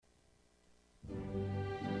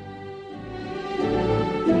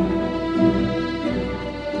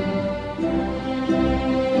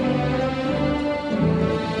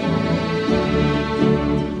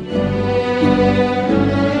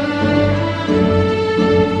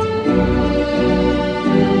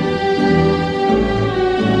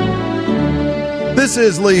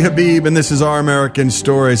This is Lee Habib, and this is Our American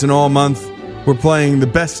Stories. And all month, we're playing the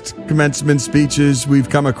best commencement speeches we've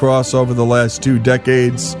come across over the last 2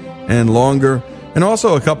 decades and longer, and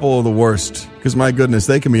also a couple of the worst, because my goodness,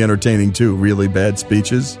 they can be entertaining too, really bad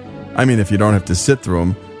speeches. I mean, if you don't have to sit through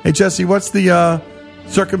them. Hey, Jesse, what's the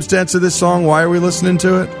circumstance of this song? Why are we listening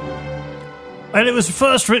to it? And it was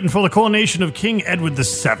first written for the coronation of King Edward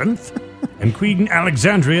VII and Queen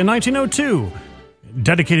Alexandria in 1902.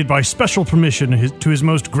 Dedicated by special permission to His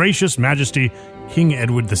Most Gracious Majesty, King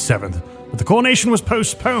Edward VII. But the coronation was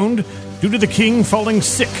postponed due to the king falling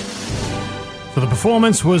sick. So the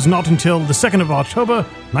performance was not until the 2nd of October,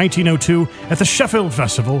 1902, at the Sheffield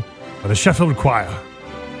Festival by the Sheffield Choir.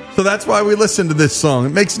 So that's why we listen to this song.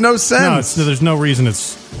 It makes no sense. No, there's no reason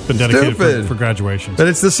it's been dedicated for graduations. But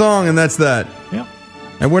it's the song, and that's that. Yeah.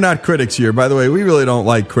 And we're not critics here. By the way, we really don't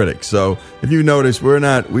like critics. So if you notice, we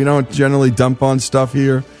don't generally dump on stuff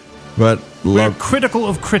here. But we're critical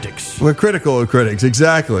of critics. We're critical of critics,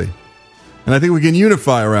 exactly. And I think we can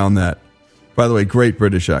unify around that. By the way, great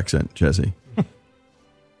British accent, Jesse.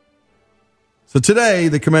 So today,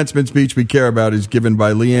 the commencement speech we care about is given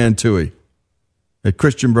by Leigh Tuohy at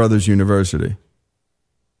Christian Brothers University.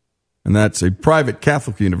 And that's a private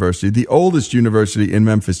Catholic university, the oldest university in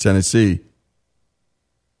Memphis, Tennessee.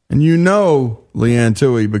 And you know Leigh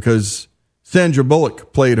Tuohy because Sandra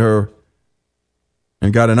Bullock played her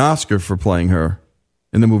and got an Oscar for playing her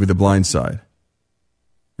in the movie The Blind Side.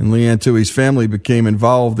 And Leigh Tuohy's family became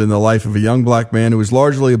involved in the life of a young black man who was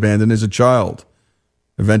largely abandoned as a child.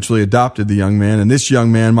 Eventually adopted the young man, and this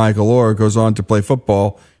young man, Michael Orr, goes on to play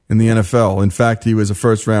football in the NFL. In fact, he was a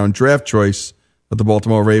first-round draft choice of the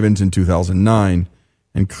Baltimore Ravens in 2009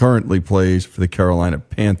 and currently plays for the Carolina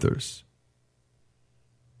Panthers.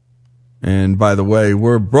 And by the way,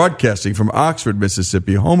 we're broadcasting from Oxford,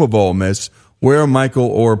 Mississippi, home of Ole Miss, where Michael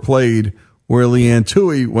Orr played, where Leigh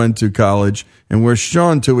Tuohy went to college, and where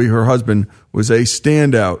Sean Tuohy, her husband, was a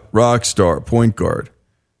standout rock star point guard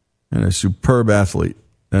and a superb athlete.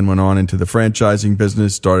 Then went on into the franchising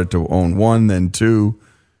business, started to own 1, then 2,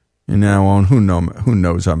 and now own who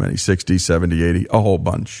knows how many, 60, 70, 80, a whole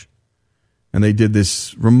bunch. And they did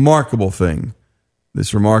this remarkable thing,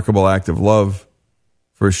 this remarkable act of love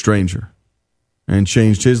for a stranger, and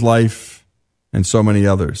changed his life and so many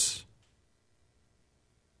others.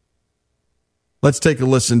 Let's take a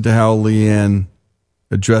listen to how Leigh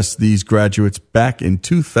addressed these graduates back in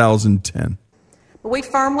 2010. But we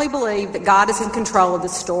firmly believe that God is in control of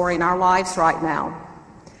this story in our lives right now.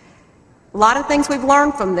 A lot of things we've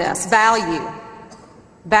learned from this. Value.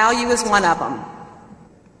 Value is one of them.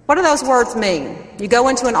 What do those words mean? You go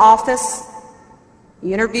into an office,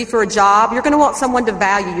 you interview for a job, you're going to want someone to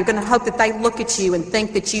value. You're going to hope that they look at you and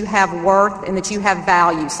think that you have worth and that you have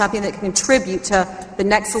value, something that can contribute to the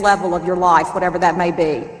next level of your life, whatever that may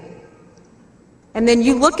be. And then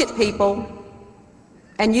you look at people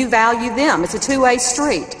and you value them. It's a two-way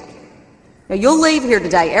street. Now, you'll leave here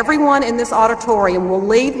today. Everyone in this auditorium will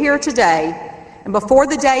leave here today, and before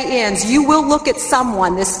the day ends, you will look at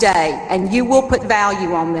someone this day and you will put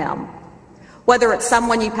value on them. Whether it's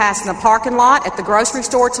someone you pass in the parking lot, at the grocery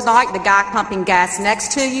store tonight, the guy pumping gas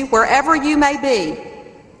next to you, wherever you may be,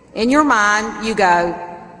 in your mind, you go,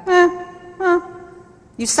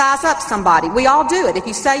 You size up somebody. We all do it. If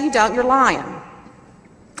you say you don't, you're lying.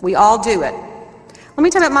 We all do it. Let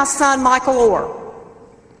me tell you about my son, Michael Orr.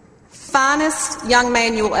 Finest young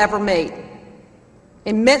man you will ever meet.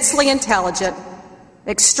 Immensely intelligent,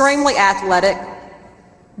 extremely athletic,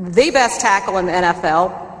 the best tackle in the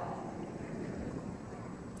NFL,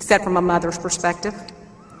 except from a mother's perspective.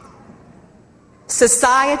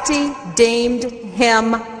 Society deemed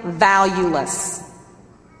him valueless.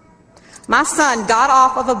 My son got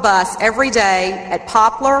off of a bus every day at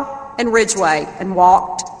Poplar and Ridgeway and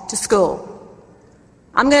walked to school.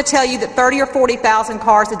 I'm going to tell you that 30 or 40,000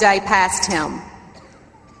 cars a day passed him.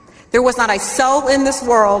 There was not a soul in this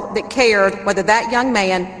world that cared whether that young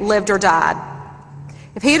man lived or died.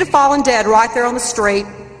 If he had fallen dead right there on the street,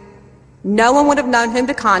 no one would have known whom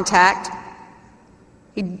to contact.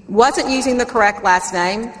 He wasn't using the correct last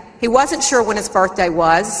name. He wasn't sure when his birthday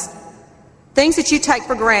was. Things that you take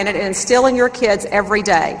for granted and instill in your kids every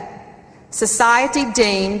day. Society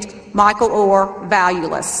deemed Michael Orr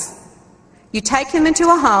valueless. You take him into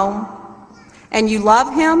a home, and you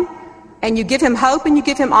love him, and you give him hope, and you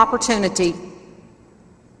give him opportunity.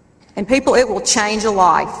 And people, it will change a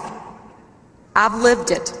life. I've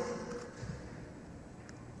lived it.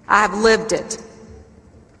 I've lived it.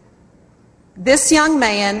 This young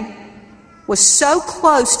man was so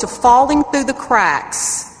close to falling through the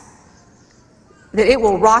cracks that it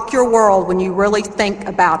will rock your world when you really think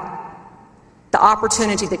about the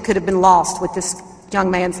opportunity that could have been lost with this young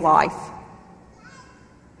man's life.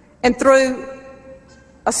 And through,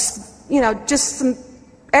 just some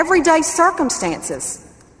everyday circumstances,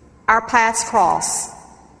 our paths cross.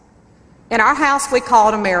 In our house, we call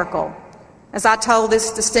it a miracle. As I told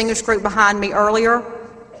this distinguished group behind me earlier,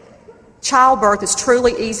 childbirth is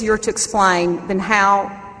truly easier to explain than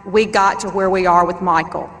how we got to where we are with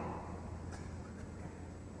Michael.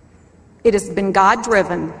 It has been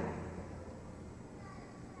God-driven.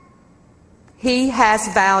 He has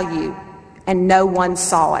value, and no one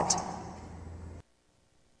saw it.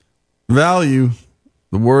 Value,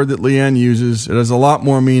 the word that Leanne uses, it has a lot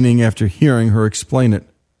more meaning after hearing her explain it.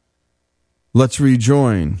 Let's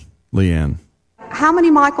rejoin Leanne. How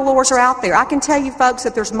many Michael Oors are out there? I can tell you, folks,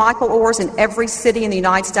 that there's Michael Oors in every city in the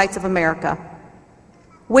United States of America.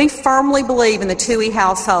 We firmly believe in the Tuohy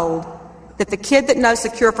household that the kid that knows the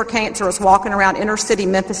cure for cancer is walking around inner city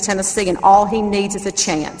Memphis, Tennessee, and all he needs is a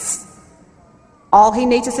chance. All he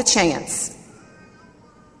needs is a chance.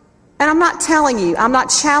 And I'm not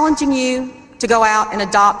challenging you to go out and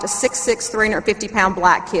adopt a 6'6", 350-pound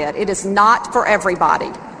black kid. It is not for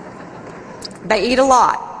everybody. They eat a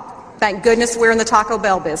lot. Thank goodness we're in the Taco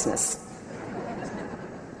Bell business.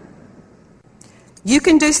 You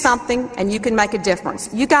can do something and you can make a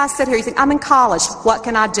difference. You guys sit here, you think, I'm in college, what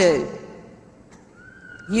can I do?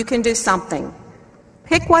 You can do something.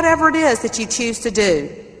 Pick whatever it is that you choose to do.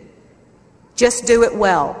 Just do it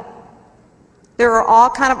well. There are all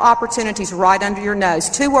kind of opportunities right under your nose.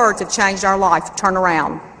 2 words have changed our life. Turn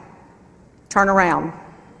around. Turn around.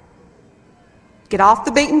 Get off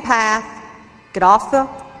the beaten path. Get off the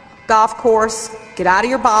golf course. Get out of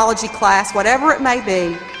your biology class. Whatever it may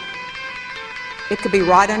be, it could be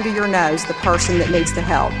right under your nose, the person that needs the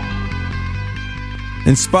help.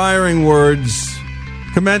 Inspiring words.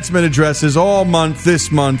 Commencement addresses all month,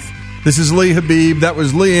 this month. This is Lee Habib. That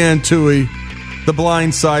was Leanne Tuohy. The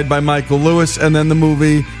Blind Side by Michael Lewis. And then the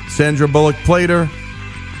movie, Sandra Bullock played her.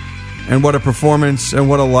 And what a performance, and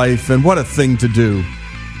what a life, and what a thing to do.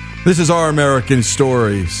 This is Our American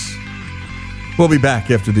Stories. We'll be back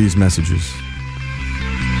after these messages.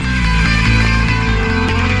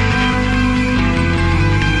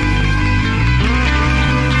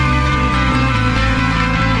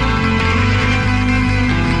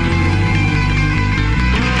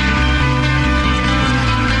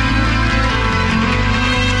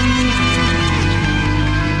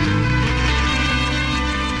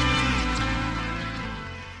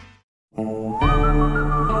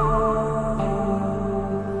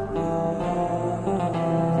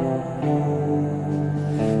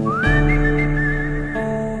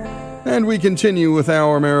 And we continue with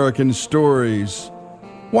Our American Stories.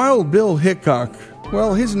 Wild Bill Hickok,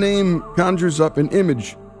 well, his name conjures up an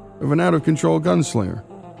image of an out-of-control gunslinger.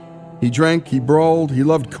 He drank, he brawled, he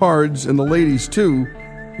loved cards and the ladies too,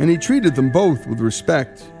 and he treated them both with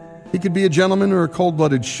respect. He could be a gentleman or a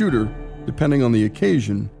cold-blooded shooter, depending on the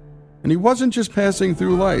occasion. And he wasn't just passing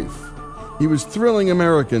through life. He was thrilling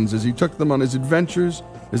Americans as he took them on his adventures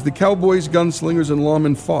as the cowboys, gunslingers, and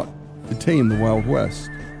lawmen fought to tame the Wild West.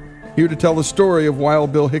 Here to tell the story of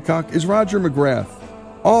Wild Bill Hickok is Roger McGrath,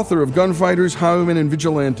 author of Gunfighters, Highwaymen, and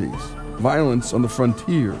Vigilantes, Violence on the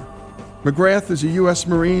Frontier. McGrath is a U.S.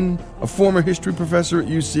 Marine, a former history professor at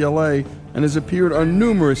UCLA, and has appeared on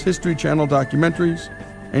numerous History Channel documentaries,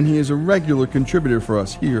 and he is a regular contributor for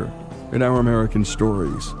us here at Our American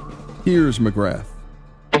Stories. Here's McGrath.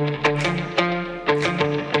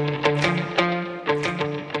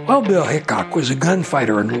 Wild Bill Hickok was a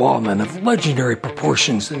gunfighter and lawman of legendary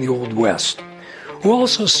proportions in the Old West, who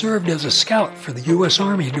also served as a scout for the U.S.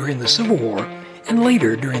 Army during the Civil War and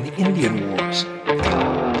later during the Indian Wars.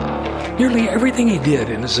 Nearly everything he did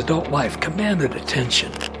in his adult life commanded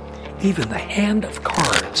attention, even the hand of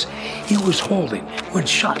cards he was holding when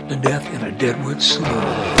shot to death in a deadwood slough.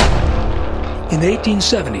 In the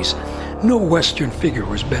 1870s, no Western figure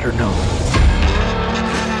was better known.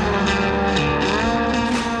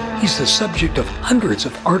 He's the subject of hundreds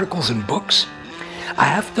of articles and books. A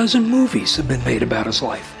half-dozen movies have been made about his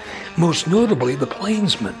life, most notably The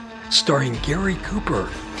Plainsman, starring Gary Cooper,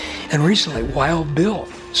 and recently Wild Bill,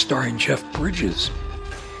 starring Jeff Bridges.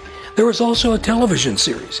 There was also a television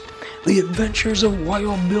series, The Adventures of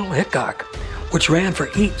Wild Bill Hickok, which ran for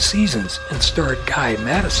 8 seasons and starred Guy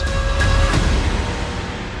Madison.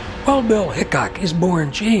 Wild Bill Hickok is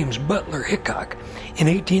born James Butler Hickok in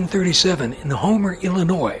 1837 in Homer,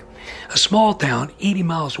 Illinois, a small town 80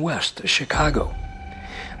 miles west of Chicago.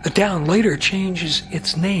 The town later changes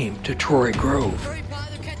its name to Troy Grove.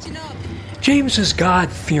 James's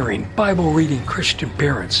God-fearing, Bible-reading Christian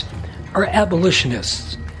parents are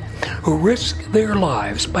abolitionists, who risk their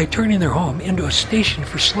lives by turning their home into a station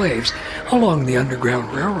for slaves along the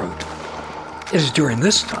Underground Railroad. It is during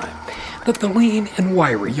this time that the lean and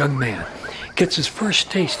wiry young man gets his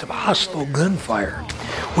first taste of hostile gunfire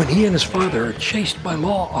when he and his father are chased by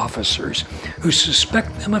law officers who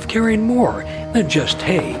suspect them of carrying more than just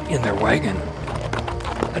hay in their wagon.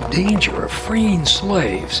 A danger of freeing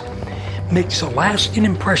slaves makes a lasting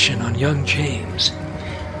impression on young James,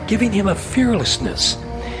 giving him a fearlessness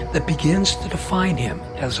that begins to define him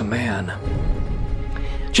as a man.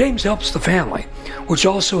 James helps the family, which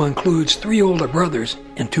also includes 3 older brothers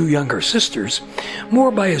and 2 younger sisters, more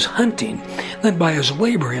by his hunting than by his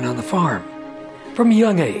laboring on the farm. From a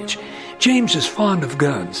young age, James is fond of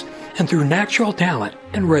guns, and through natural talent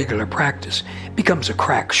and regular practice, becomes a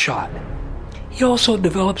crack shot. He also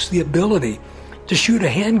develops the ability to shoot a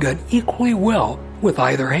handgun equally well with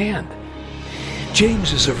either hand.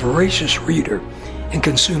 James is a voracious reader and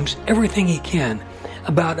consumes everything he can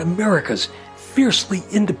about America's fiercely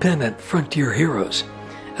independent frontier heroes,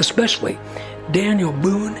 especially Daniel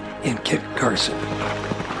Boone and Kit Carson.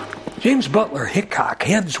 James Butler Hickok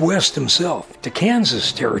heads west himself to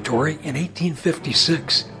Kansas Territory in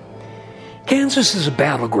 1856. Kansas is a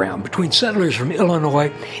battleground between settlers from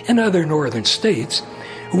Illinois and other northern states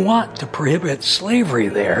who want to prohibit slavery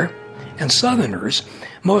there, and Southerners,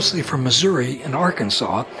 mostly from Missouri and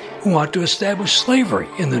Arkansas, who want to establish slavery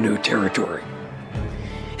in the new territory.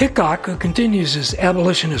 Hickok, who continues his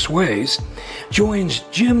abolitionist ways, joins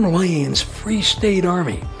Jim Lane's Free State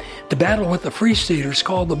Army to battle with the Free Staters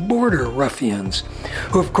called the Border Ruffians,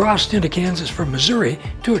 who have crossed into Kansas from Missouri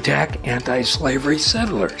to attack anti-slavery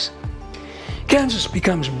settlers. Kansas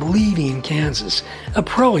becomes Bleeding Kansas, a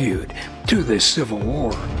prelude to this Civil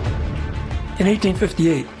War. In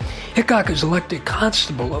 1858, Hickok is elected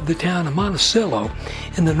constable of the town of Monticello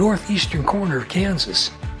in the northeastern corner of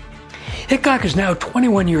Kansas. Hickok is now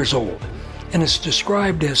 21 years old and is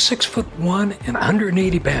described as 6'1" and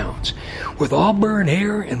 180 pounds, with auburn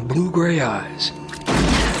hair and blue-gray eyes.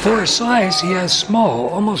 For his size, he has small,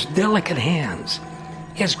 almost delicate hands.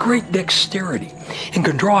 He has great dexterity and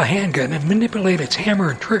can draw a handgun and manipulate its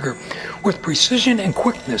hammer and trigger with precision and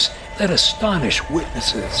quickness that astonish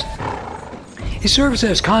witnesses. He serves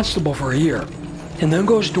as constable for a year and then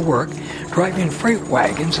goes to work driving freight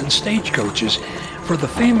wagons and stagecoaches for the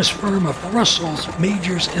famous firm of Russells,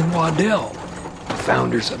 Majors, and Waddell, the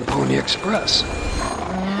founders of the Pony Express.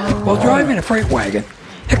 While driving a freight wagon,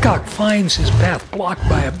 Hickok finds his path blocked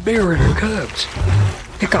by a bear and her cubs.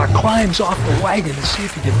 Hickok climbs off the wagon to see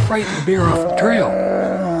if he can frighten the bear off the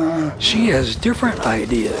trail. She has different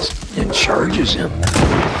ideas and charges him.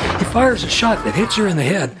 He fires a shot that hits her in the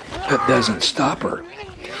head, but doesn't stop her.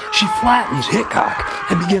 She flattens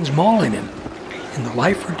Hickok and begins mauling him. In the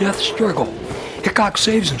life-or-death struggle, Hickok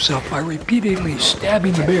saves himself by repeatedly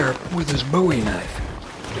stabbing the bear with his Bowie knife.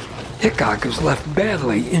 Hickok is left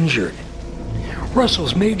badly injured.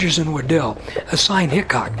 Russell's, Majors, and Waddell assign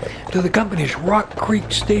Hickok to the company's Rock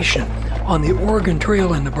Creek Station on the Oregon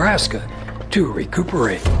Trail in Nebraska to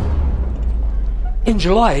recuperate. In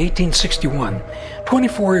July 1861,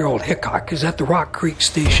 24-year-old Hickok is at the Rock Creek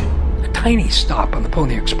Station, a tiny stop on the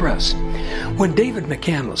Pony Express, when David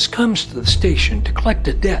McCandless comes to the station to collect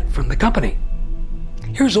a debt from the company.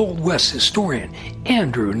 Here's Old West historian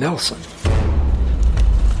Andrew Nelson.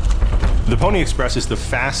 The Pony Express is the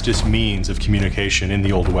fastest means of communication in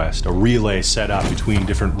the Old West, a relay set up between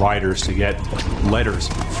different riders to get letters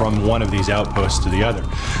from one of these outposts to the other.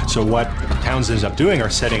 So what towns ends up doing are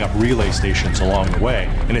setting up relay stations along the way.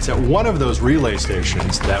 And it's at one of those relay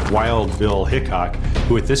stations that Wild Bill Hickok,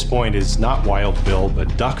 who at this point is not Wild Bill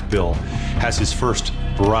but Duck Bill, has his first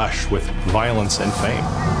brush with violence and fame.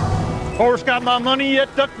 Horse got my money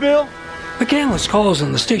yet, Duck Bill? McCandless calls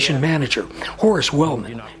on the station manager, Horace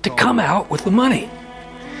Wellman, to come out with the money.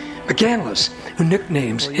 McCandless, who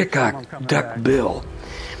nicknames Hickok Duck Bill,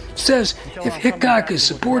 says if Hickok is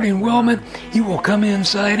supporting Wellman, he will come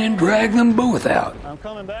inside and drag them both out.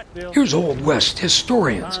 Here's Old West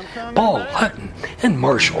historians Paul Hutton and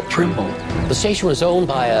Marshall Trimble. The station was owned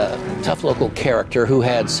by a tough local character who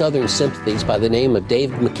had Southern sympathies by the name of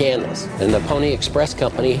David McCandless, and the Pony Express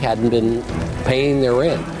Company hadn't been paying their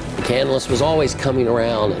rent. McCandless was always coming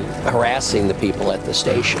around and harassing the people at the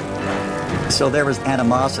station. So there was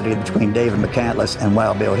animosity between David McCandless and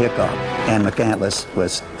Wild Bill Hickok, and McCandless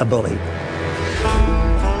was a bully.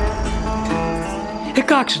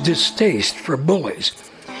 Hickok's distaste for bullies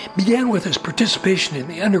began with his participation in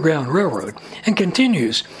the Underground Railroad and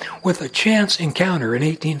continues with a chance encounter in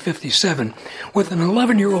 1857 with an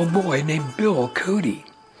 11-year-old boy named Bill Cody,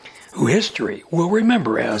 who history will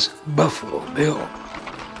remember as Buffalo Bill.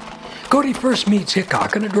 Cody first meets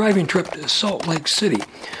Hickok on a driving trip to Salt Lake City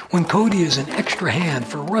when Cody is an extra hand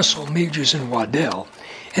for Russell, Majors, and Waddell,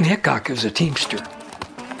 and Hickok is a teamster.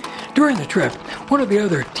 During the trip, one of the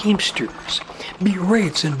other teamsters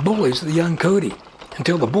berates and bullies the young Cody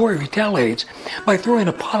until the boy retaliates by throwing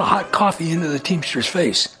a pot of hot coffee into the teamster's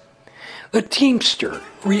face. The teamster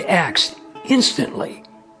reacts instantly.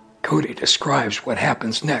 Cody describes what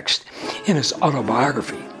happens next in his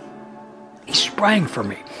autobiography. He sprang for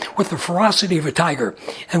me with the ferocity of a tiger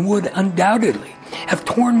and would undoubtedly have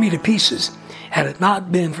torn me to pieces had it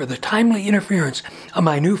not been for the timely interference of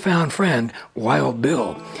my newfound friend, Wild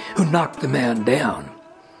Bill, who knocked the man down.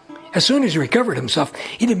 As soon as he recovered himself,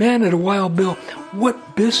 he demanded of Wild Bill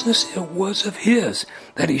what business it was of his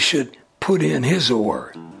that he should put in his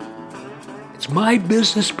oar. It's my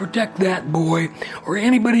business to protect that boy or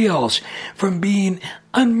anybody else from being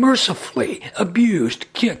unmercifully abused,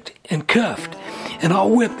 kicked, and cuffed, and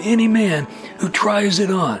I'll whip any man who tries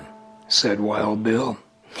it on, said Wild Bill.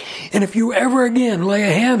 And if you ever again lay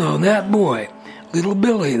a hand on that boy, little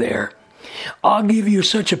Billy there, I'll give you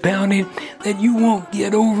such a pounding that you won't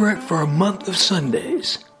get over it for a month of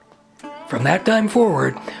Sundays. From that time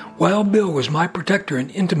forward, Wild Bill was my protector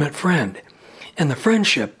and intimate friend, and the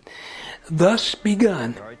friendship thus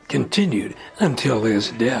begun continued until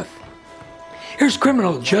his death. Here's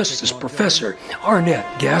criminal justice professor Arnett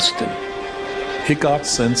Gaston. Hickok's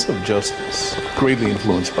sense of justice, greatly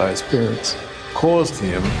influenced by his parents, caused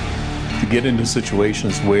him to get into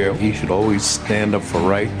situations where he should always stand up for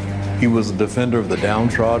right. He was a defender of the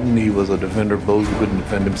downtrodden. He was a defender of those who couldn't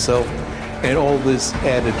defend himself. And all this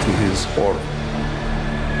added to his aura.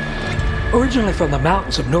 Originally from the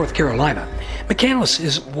mountains of North Carolina, McCandless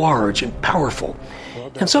is large and powerful,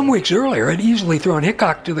 and some weeks earlier had easily thrown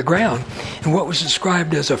Hickok to the ground in what was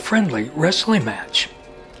described as a friendly wrestling match.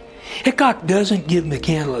 Hickok doesn't give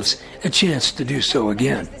McCandless a chance to do so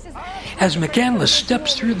again. As McCandless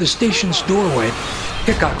steps through the station's doorway,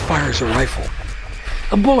 Hickok fires a rifle.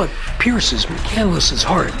 A bullet pierces McCandless's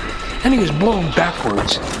heart, and he is blown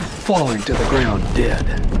backwards, falling to the ground dead.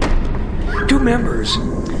 Two members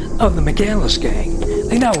of the McCandless gang,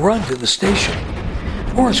 they now run to the station.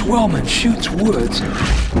 Horace Wellman shoots Woods,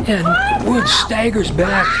 and Woods staggers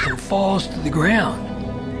back and falls to the ground.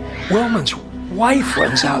 Wellman's wife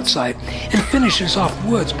runs outside and finishes off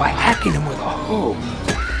Woods by hacking him with a hoe.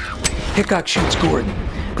 Hickok shoots Gordon,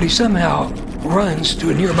 but he somehow runs to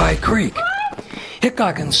a nearby creek.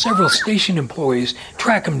 Hickok and several station employees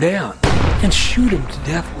track him down and shoot him to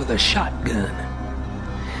death with a shotgun.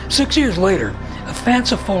 6 years later, a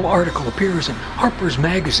fanciful article appears in Harper's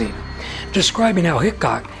Magazine describing how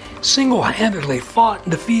Hickok single-handedly fought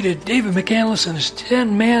and defeated David McCandless and his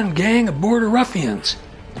 10-man gang of border ruffians.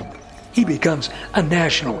 He becomes a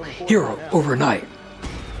national hero overnight.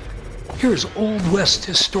 Here's Old West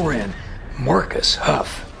historian Marcus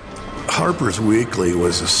Huff. Harper's Weekly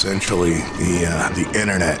was essentially the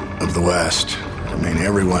internet of the West. I mean,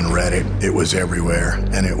 everyone read it. It was everywhere,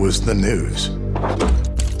 and it was the news.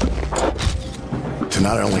 To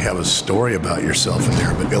not only have a story about yourself in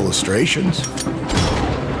there, but illustrations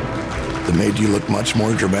that made you look much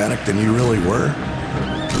more dramatic than you really were.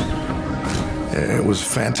 It was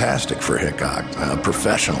fantastic for Hickok,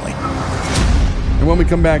 professionally. And when we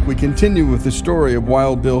come back, we continue with the story of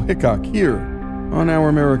Wild Bill Hickok here on Our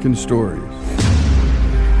American Stories.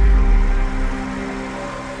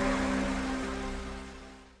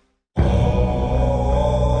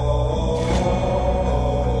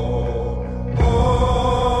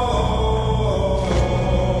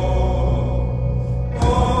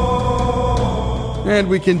 And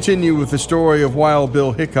we continue with the story of Wild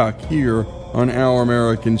Bill Hickok here on Our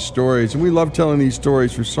American Stories. And we love telling these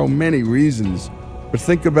stories for so many reasons. But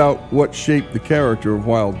think about what shaped the character of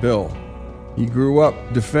Wild Bill. He grew up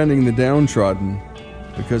defending the downtrodden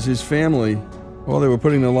because his family, well, they were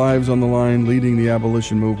putting their lives on the line, leading the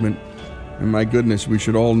abolition movement. And my goodness, we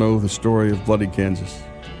should all know the story of Bloody Kansas,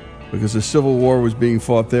 because the Civil War was being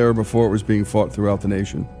fought there before it was being fought throughout the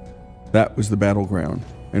nation. That was the battleground.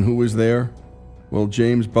 And who was there? Well,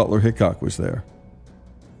 James Butler Hickok was there.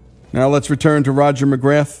 Now let's return to Roger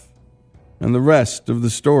McGrath and the rest of the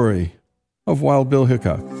story of Wild Bill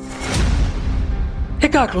Hickok.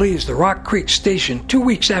 Hickok leaves the Rock Creek Station 2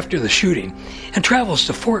 weeks after the shooting and travels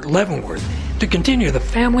to Fort Leavenworth to continue the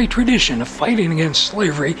family tradition of fighting against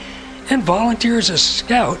slavery and volunteers as a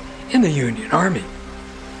scout in the Union Army.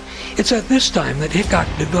 It's at this time that Hickok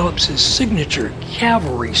develops his signature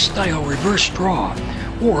cavalry-style reverse draw,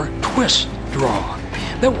 or twist draw,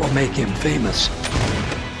 that will make him famous.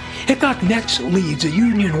 Hickok next leads a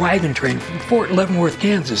Union wagon train from Fort Leavenworth,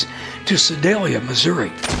 Kansas to Sedalia,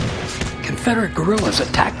 Missouri. Confederate guerrillas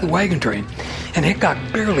attack the wagon train, and Hickok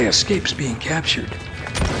barely escapes being captured.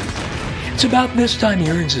 It's about this time he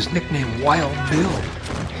earns his nickname Wild Bill.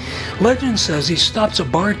 Legend says he stops a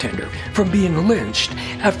bartender from being lynched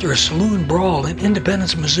after a saloon brawl in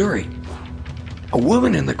Independence, Missouri. A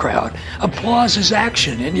woman in the crowd applauds his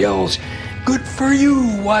action and yells, "Good for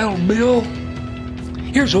you, Wild Bill."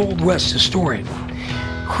 Here's Old West historian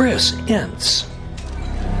Chris Ince.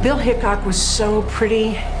 Bill Hickok was so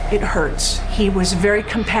pretty, it hurts. He was a very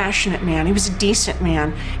compassionate man. He was a decent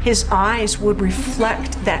man. His eyes would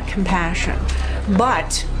reflect that compassion.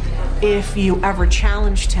 But if you ever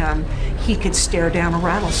challenged him, he could stare down a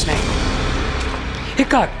rattlesnake.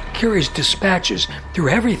 Hickok carries dispatches through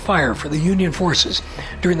heavy fire for the Union forces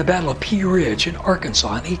during the Battle of Pea Ridge in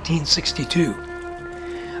Arkansas in 1862.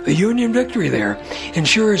 The Union victory there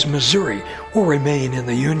ensures Missouri will remain in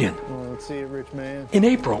the Union. Let's see it, rich man. In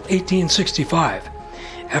April 1865,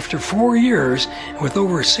 after 4 years, with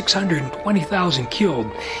over 620,000 killed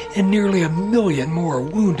and nearly 1 million more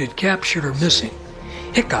wounded, captured, or missing,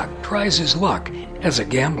 Hickok tries his luck as a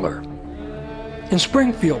gambler. In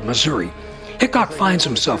Springfield, Missouri, Hickok finds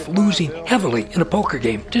himself losing heavily in a poker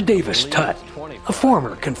game to Davis Tutt, a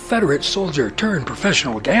former Confederate soldier turned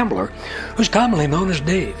professional gambler who's commonly known as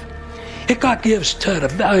Dave. Hickok gives Tutt a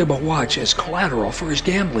valuable watch as collateral for his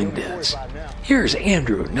gambling debts. Here's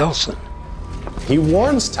Andrew Nelson. He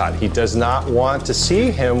warns Tutt he does not want to see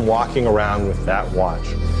him walking around with that watch.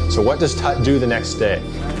 So what does Tutt do the next day?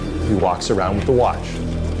 He walks around with the watch.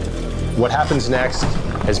 What happens next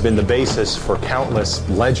has been the basis for countless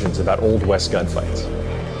legends about Old West gunfights.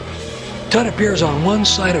 Tutt appears on one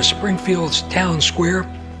side of Springfield's town square,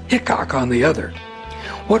 Hickok on the other.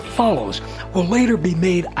 What follows will later be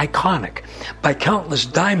made iconic by countless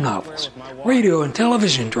dime novels, radio and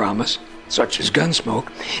television dramas, such as Gunsmoke,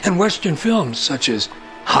 and Western films, such as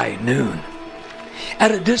High Noon.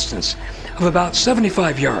 At a distance of about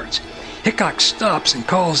 75 yards, Hickok stops and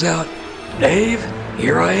calls out, "Dave,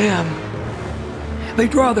 here I am." They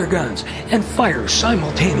draw their guns and fire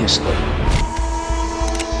simultaneously.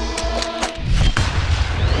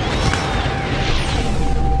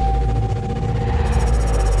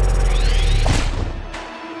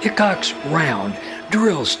 Hickok's round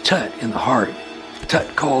drills Tutt in the heart.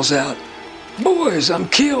 Tutt calls out, "Boys, I'm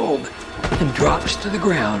killed," and drops to the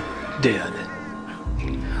ground, dead.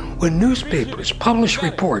 When newspapers publish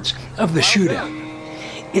reports of the shootout,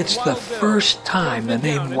 it's the first time the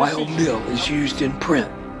name Wild Bill is used in print.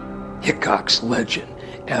 Hickok's legend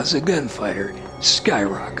as a gunfighter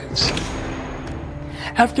skyrockets.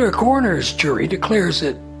 After a coroner's jury declares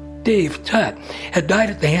that Dave Tutt had died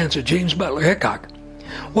at the hands of James Butler Hickok,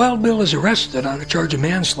 Wild Bill is arrested on a charge of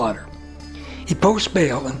manslaughter. He posts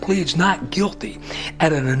bail and pleads not guilty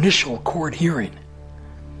at an initial court hearing.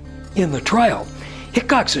 In the trial,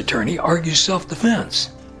 Hickok's attorney argues self-defense.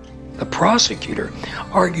 The prosecutor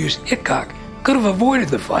argues Hickok could have avoided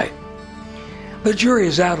the fight. The jury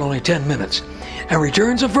is out only 10 minutes and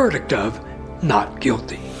returns a verdict of not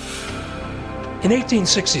guilty. In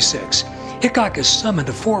 1866, Hickok is summoned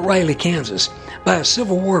to Fort Riley, Kansas by a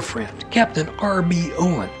Civil War friend, Captain R.B.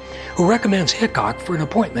 Owen, who recommends Hickok for an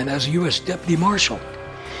appointment as U.S. Deputy Marshal.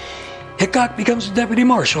 Hickok becomes a Deputy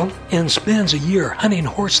Marshal and spends a year hunting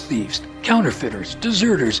horse thieves, counterfeiters,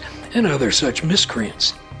 deserters, and other such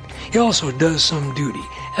miscreants. He also does some duty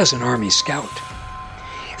as an Army Scout.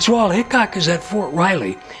 It's while Hickok is at Fort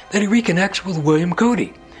Riley that he reconnects with William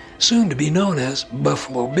Cody, soon to be known as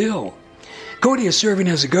Buffalo Bill. Cody is serving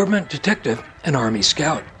as a government detective and Army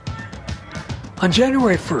Scout. On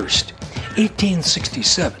January 1st,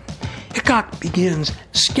 1867, Hickok begins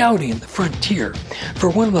scouting the frontier for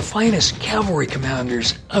one of the finest cavalry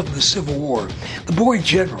commanders of the Civil War, the boy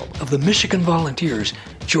general of the Michigan Volunteers,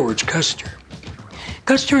 George Custer.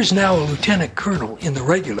 Custer is now a lieutenant colonel in the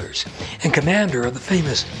regulars and commander of the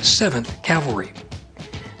famous 7th Cavalry.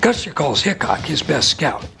 Custer calls Hickok his best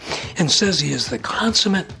scout and says he is the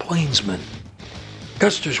consummate plainsman.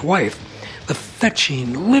 Custer's wife, the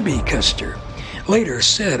fetching Libby Custer, later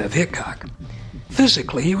said of Hickok,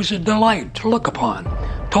 "Physically, he was a delight to look upon,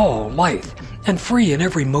 tall, lithe, and free in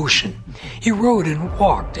every motion. He rode and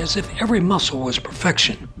walked as if every muscle was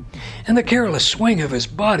perfection, and the careless swing of his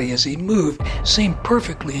body as he moved seemed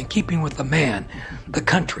perfectly in keeping with the man, the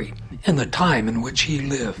country, and the time in which he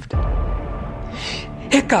lived."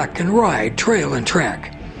 Hickok can ride, trail, and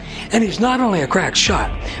track, and he's not only a crack shot,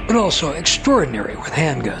 but also extraordinary with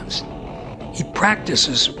handguns. He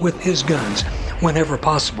practices with his guns whenever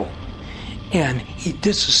possible, and he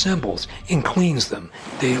disassembles and cleans them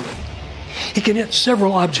daily. He can hit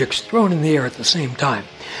several objects thrown in the air at the same time,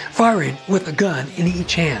 firing with a gun in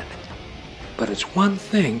each hand. But it's one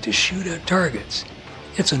thing to shoot at targets.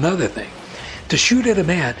 It's another thing to shoot at a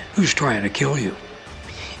man who's trying to kill you.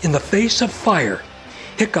 In the face of fire,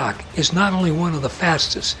 Hickok is not only one of the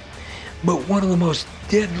fastest, but one of the most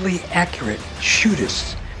deadly accurate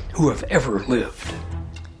shooters who have ever lived.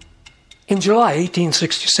 In July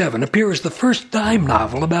 1867 appears the first dime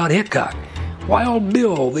novel about Hickok, Wild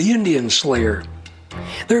Bill, the Indian Slayer.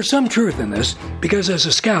 There's some truth in this because as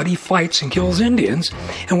a scout he fights and kills Indians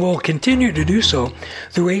and will continue to do so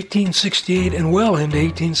through 1868 and well into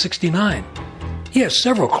 1869. He has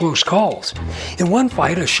several close calls. In one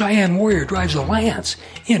fight, a Cheyenne warrior drives a lance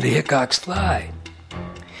into Hickok's thigh.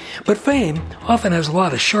 But fame often has a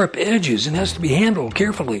lot of sharp edges and has to be handled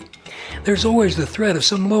carefully. There's always the threat of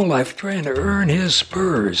some lowlife trying to earn his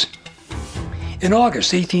spurs. In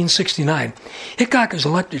August 1869, Hickok is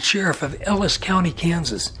elected sheriff of Ellis County,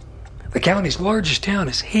 Kansas. The county's largest town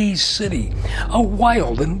is Hays City, a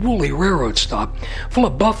wild and woolly railroad stop full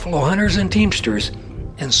of buffalo hunters and teamsters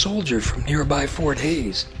and soldiers from nearby Fort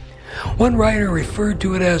Hays. One writer referred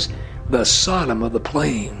to it as the Sodom of the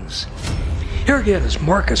Plains. Here again is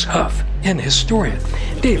Marcus Huff and historian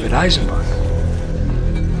David Eisenbach.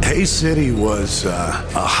 Hays City was a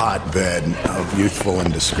hotbed of youthful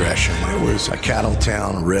indiscretion. It was a cattle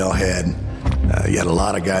town, a railhead. You had a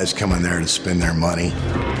lot of guys coming there to spend their money.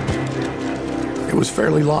 It was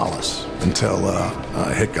fairly lawless until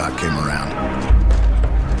Hickok came around.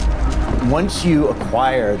 Once you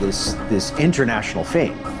acquire this international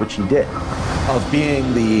fame, which he did, of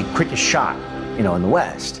being the quickest shot, in the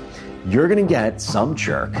West, you're going to get some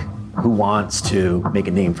jerk who wants to make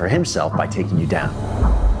a name for himself by taking you down.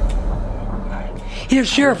 He is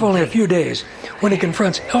sheriff only a few days when he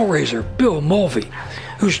confronts Hellraiser Bill Mulvey,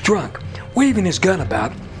 who's drunk, waving his gun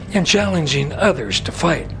about and challenging others to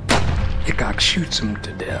fight. Hickok shoots him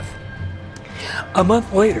to death. A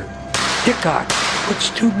month later, Hickok puts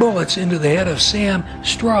 2 bullets into the head of Sam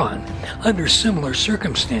Strawn under similar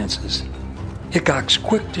circumstances. Hickok's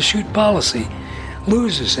quick-to-shoot policy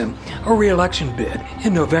loses him a re-election bid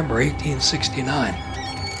in November 1869.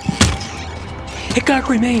 Hickok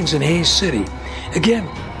remains in Hays City, again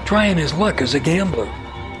trying his luck as a gambler.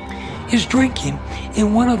 He's drinking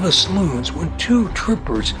in one of the saloons when 2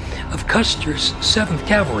 troopers of Custer's 7th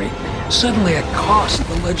Cavalry suddenly accost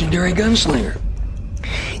the legendary gunslinger.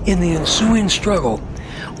 In the ensuing struggle,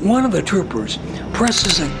 one of the troopers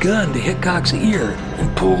presses a gun to Hickok's ear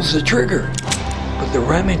and pulls the trigger, but the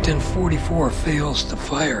Remington 44 fails to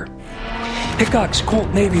fire. Hickok's Colt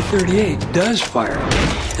Navy 38 does fire,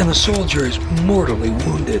 and the soldier is mortally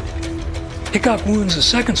wounded. Hickok wounds a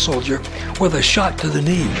second soldier with a shot to the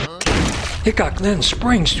knee. Hickok then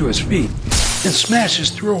springs to his feet and smashes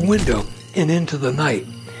through a window and into the night,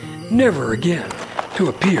 never again to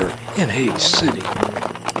appear in Hays City.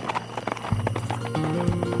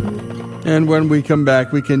 And when we come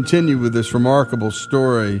back, we continue with this remarkable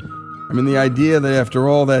story. The idea that after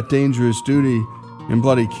all that dangerous duty in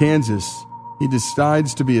bloody Kansas, he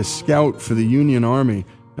decides to be a scout for the Union Army.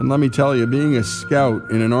 And let me tell you, being a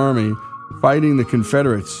scout in an army fighting the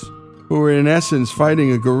Confederates, who were in essence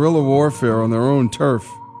fighting a guerrilla warfare on their own turf,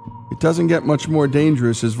 it doesn't get much more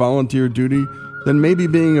dangerous as volunteer duty than maybe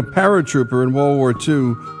being a paratrooper in World War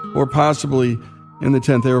II or possibly in the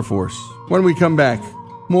 10th Air Force. When we come back,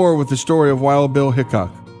 more with the story of Wild Bill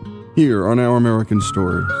Hickok, here on Our American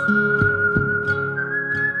Stories.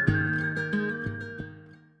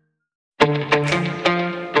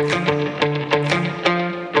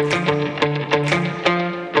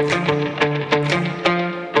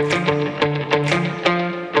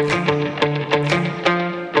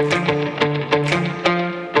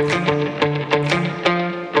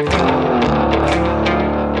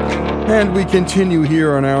 And we continue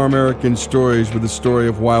here on Our American Stories with the story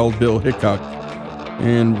of Wild Bill Hickok.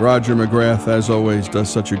 And Roger McGrath, as always, does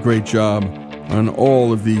such a great job on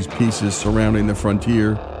all of these pieces surrounding the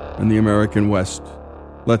frontier and the American West.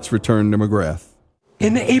 Let's return to McGrath.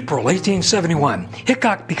 In April 1871,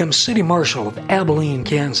 Hickok becomes city marshal of Abilene,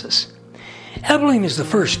 Kansas. Abilene is the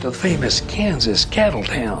first of the famous Kansas cattle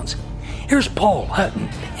towns. Here's Paul Hutton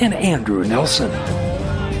and Andrew Nelson.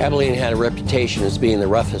 Abilene had a reputation as being the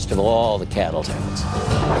roughest of all the cattle towns.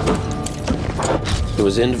 It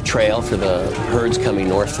was end of trail for the herds coming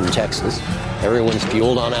north from Texas. Everyone's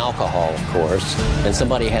fueled on alcohol, of course, and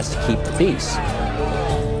somebody has to keep the peace.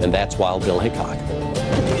 And that's Wild Bill Hickok.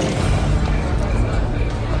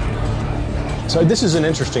 So this is an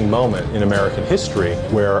interesting moment in American history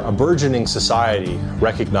where a burgeoning society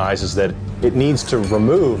recognizes that It needs to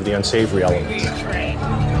remove the unsavory elements.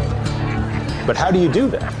 But how do you do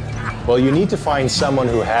that? Well, you need to find someone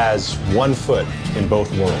who has one foot in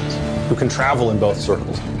both worlds, who can travel in both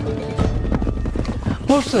circles.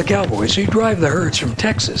 Most of the cowboys who drive the herds from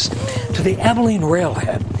Texas to the Abilene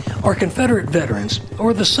railhead are Confederate veterans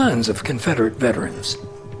or the sons of Confederate veterans.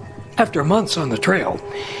 After months on the trail,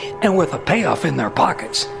 and with a payoff in their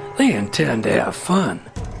pockets, they intend to have fun.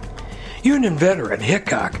 Union veteran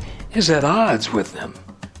Hickok is at odds with them.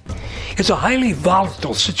 It's a highly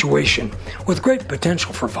volatile situation with great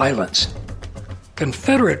potential for violence.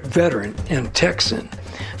 Confederate veteran and Texan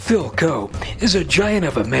Phil Coe is a giant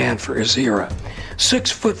of a man for his era,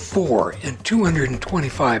 6'4" and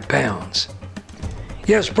 225 pounds.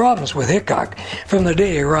 He has problems with Hickok from the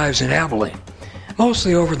day he arrives in Abilene,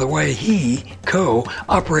 mostly over the way he, Coe,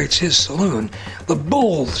 operates his saloon, the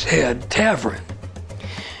Bull's Head Tavern.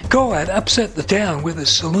 Coe had upset the town with his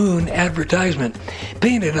saloon advertisement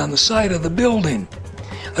painted on the side of the building,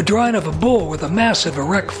 a drawing of a bull with a massive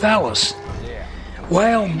erect phallus.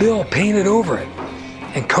 Wild Bill painted over it,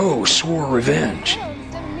 and Coe swore revenge.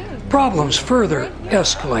 Problems further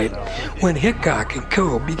escalate when Hickok and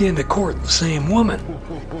Coe begin to court the same woman.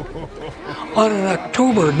 On an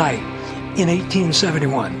October night in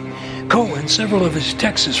 1871, Coe and several of his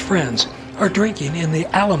Texas friends are drinking in the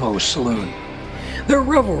Alamo Saloon. Their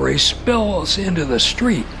revelry spills into the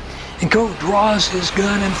street, and Coe draws his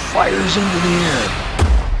gun and fires into the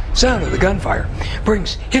air. Sound of the gunfire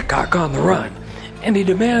brings Hickok on the run, and he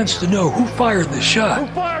demands to know who fired the shot.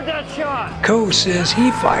 Who fired that shot? Coe says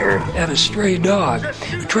he fired at a stray dog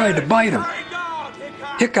who tried to bite him.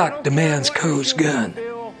 Hickok demands Coe's gun.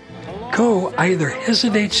 Coe either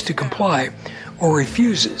hesitates to comply or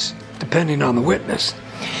refuses, depending on the witness,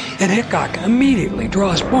 and Hickok immediately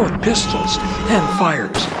draws both pistols and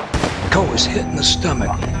fires. Coe is hit in the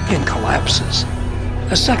stomach and collapses.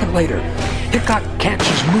 A second later, Hickok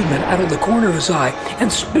catches movement out of the corner of his eye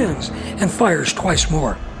and spins and fires twice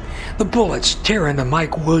more. The bullets tear into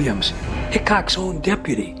Mike Williams, Hickok's own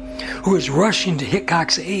deputy, who is rushing to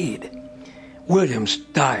Hickok's aid. Williams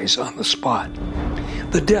dies on the spot.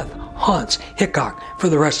 The death haunts Hickok for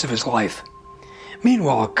the rest of his life.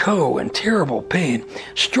 Meanwhile, Coe, in terrible pain,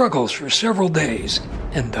 struggles for several days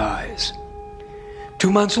and dies.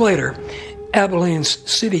 2 months later, Abilene's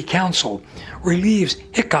city council relieves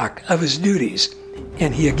Hickok of his duties,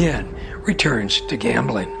 and he again returns to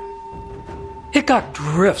gambling. Hickok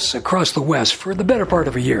drifts across the West for the better part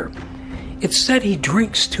of a year. It's said he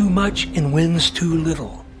drinks too much and wins too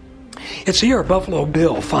little. It's here Buffalo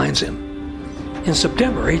Bill finds him. In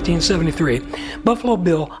September 1873, Buffalo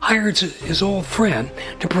Bill hires his old friend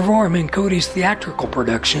to perform in Cody's theatrical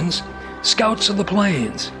productions, Scouts of the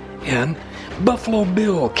Plains, and Buffalo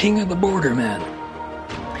Bill, King of the Bordermen.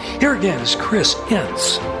 Here again is Chris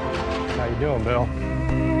Ince. How you doing, Bill?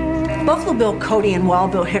 Buffalo Bill Cody and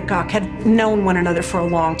Wild Bill Hickok had known one another for a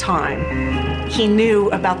long time. He knew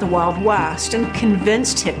about the Wild West and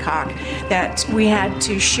convinced Hickok that we had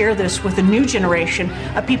to share this with a new generation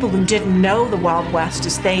of people who didn't know the Wild West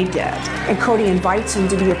as they did. And Cody invites him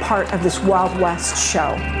to be a part of this Wild West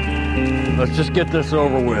show. Let's just get this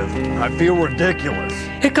over with. I feel ridiculous.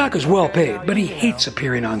 Hickok is well paid, but he hates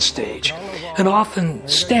appearing on stage and often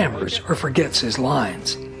stammers or forgets his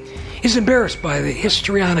lines. He's embarrassed by the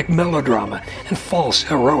histrionic melodrama and false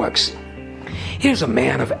heroics. He is a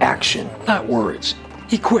man of action, not words.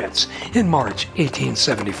 He quits in March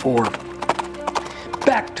 1874.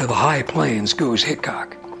 Back to the high plains goes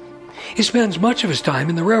Hickok. He spends much of his time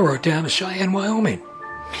in the railroad town of Cheyenne, Wyoming.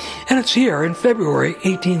 And it's here in February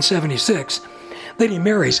 1876 that he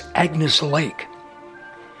marries Agnes Lake.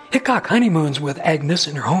 Hickok honeymoons with Agnes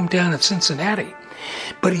in her hometown of Cincinnati,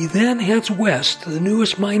 but he then heads west to the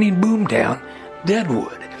newest mining boomtown,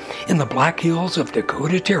 Deadwood, in the Black Hills of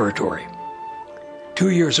Dakota Territory. 2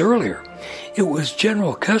 years earlier, it was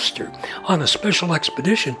General Custer on a special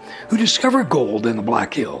expedition who discovered gold in the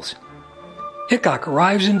Black Hills. Hickok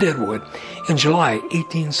arrives in Deadwood in July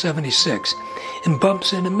 1876 and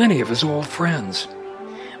bumps into many of his old friends.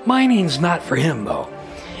 Mining's not for him, though,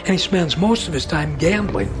 and he spends most of his time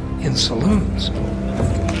gambling in saloons.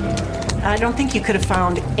 I don't think you could have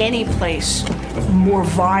found any place more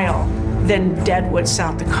vile than Deadwood,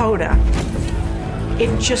 South Dakota.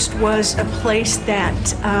 It just was a place that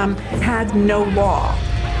had no law.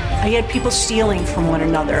 You had people stealing from one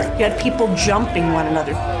another. You had people jumping one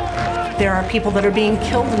another. There are people that are being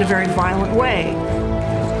killed in a very violent way.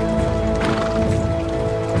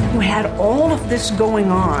 You had all of this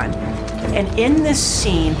going on, and in this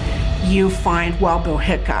scene, you find Wild Bill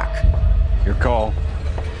Hickok. Your call.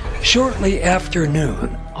 Shortly after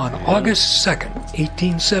noon on August 2nd,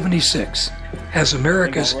 1876, as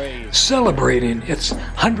America's celebrating its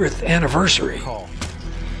 100th anniversary,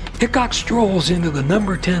 Hickok strolls into the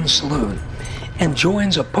number 10 saloon and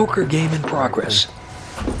joins a poker game in progress.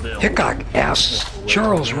 Hickok asks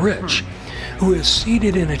Charles Rich, who is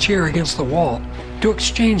seated in a chair against the wall, to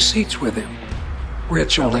exchange seats with him.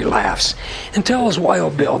 Rich only laughs and tells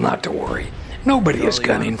Wild Bill not to worry. Nobody is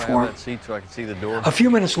gunning for him. A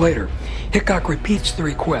few minutes later, Hickok repeats the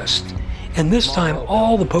request, and this time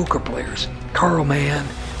all the poker players, Carl Mann,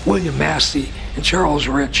 William Massey, and Charles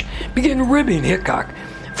Rich, begin ribbing Hickok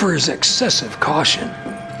for his excessive caution.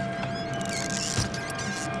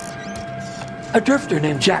 A drifter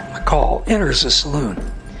named Jack McCall enters the saloon.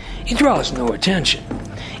 He draws no attention.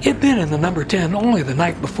 He had been in the number 10 only the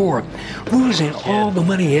night before, losing all the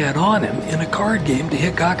money he had on him in a card game to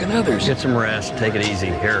Hickok and others. Get some rest. Take it easy.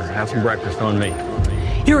 Here, have some breakfast on me.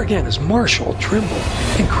 Here again is Marshall, Trimble,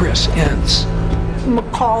 and Chris Entz.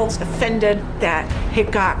 McCall's offended that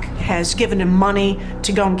Hickok has given him money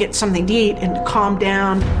to go and get something to eat and to calm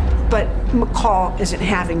down, but McCall isn't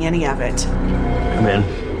having any of it. Come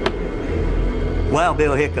in. Wild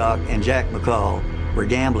Bill Hickok and Jack McCall were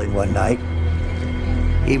gambling one night.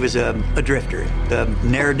 He was a drifter, a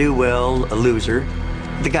ne'er-do-well, a loser.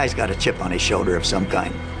 The guy's got a chip on his shoulder of some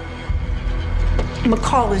kind.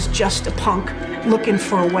 McCall is just a punk looking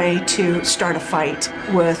for a way to start a fight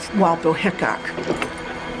with Wild Bill Hickok.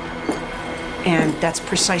 And that's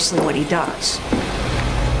precisely what he does.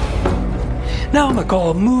 Now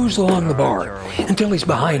McCall moves along the bar until he's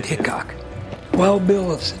behind Hickok. Wild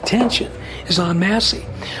Bill's attention is on Massey,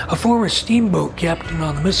 a former steamboat captain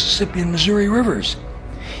on the Mississippi and Missouri rivers.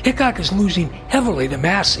 Hickok is losing heavily to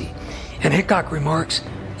Massey, and Hickok remarks,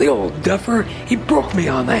 "The old duffer, he broke me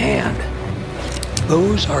on the hand."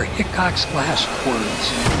 Those are Hickok's last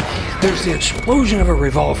words. There's the explosion of a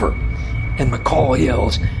revolver, and McCall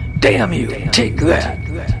yells, "Damn you, take that."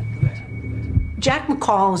 Jack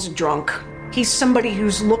McCall is a drunk. He's somebody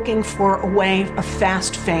who's looking for a way of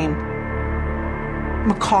fast fame.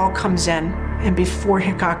 McCall comes in, and before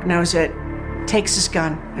Hickok knows it, takes his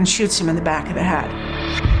gun and shoots him in the back of the head.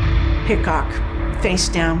 Hickok, face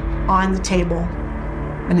down, on the table,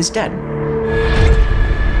 and is dead.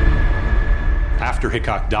 After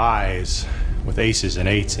Hickok dies, with aces and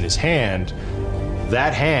eights in his hand,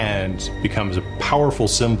 that hand becomes a powerful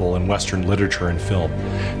symbol in Western literature and film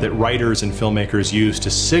that writers and filmmakers use to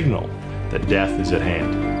signal that death is at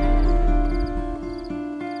hand.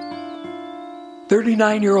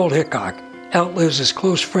 39-year-old Hickok outlives his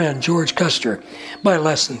close friend George Custer by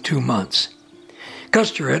less than 2 months.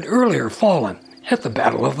 Custer had earlier fallen at the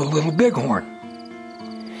Battle of the Little Bighorn.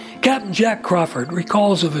 Captain Jack Crawford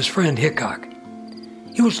recalls of his friend Hickok.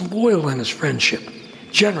 He was loyal in his friendship,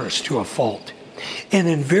 generous to a fault, and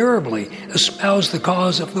invariably espoused the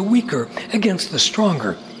cause of the weaker against the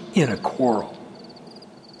stronger in a quarrel.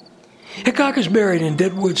 Hickok is buried in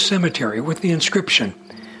Deadwood Cemetery with the inscription,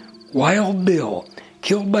 "Wild Bill,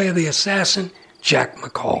 killed by the assassin Jack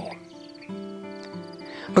McCall."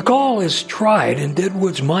 McCall is tried in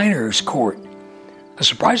Deadwood's Miners Court. A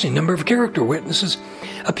surprising number of character witnesses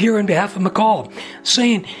appear in behalf of McCall,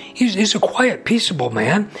 saying he's a quiet, peaceable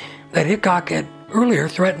man that Hickok had earlier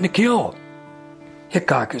threatened to kill.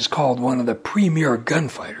 Hickok is called one of the premier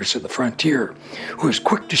gunfighters of the frontier, who is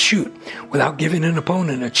quick to shoot without giving an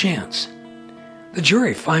opponent a chance. The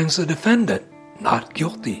jury finds the defendant not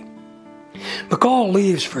guilty. McCall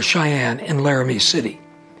leaves for Cheyenne and Laramie City.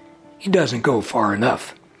 He doesn't go far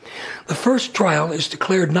enough. The first trial is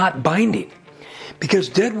declared not binding because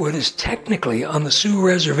Deadwood is technically on the Sioux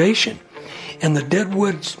Reservation, and the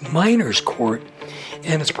Deadwood's Miners Court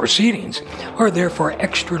and its proceedings are therefore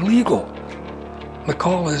extra-legal.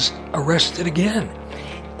 McCall is arrested again,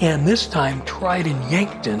 and this time tried in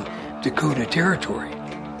Yankton, Dakota Territory.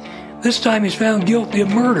 This time he's found guilty of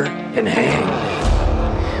murder and hanged.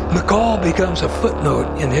 McCall becomes a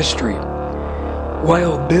footnote in history.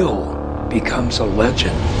 Wild Bill becomes a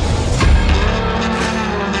legend.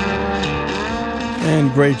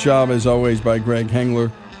 And great job, as always, by Greg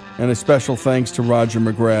Hengler. And a special thanks to Roger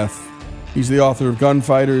McGrath. He's the author of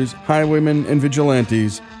Gunfighters, Highwaymen, and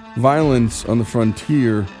Vigilantes, Violence on the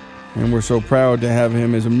Frontier. And we're so proud to have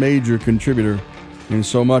him as a major contributor in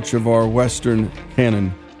so much of our Western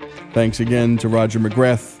canon. Thanks again to Roger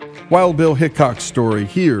McGrath. Wild Bill Hickok's story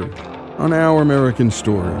here on Our American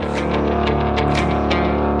Stories.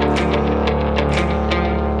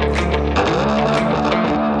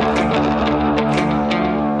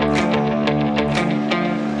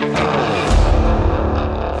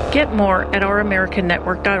 Get more at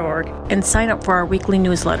ouramericannetwork.org and sign up for our weekly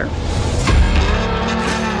newsletter.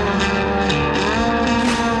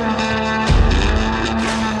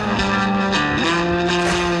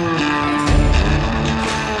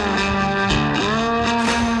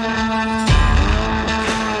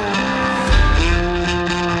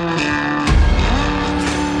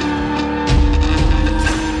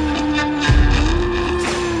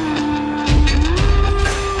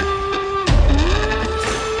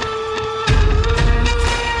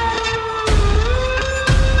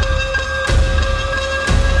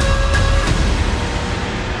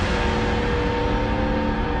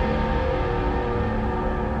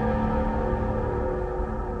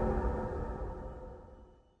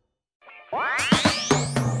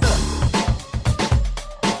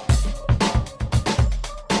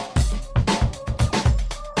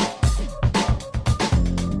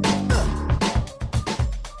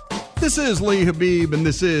 This is Lee Habib, and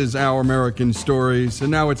this is Our American Stories. And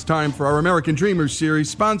now it's time for our American Dreamers series,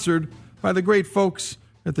 sponsored by the great folks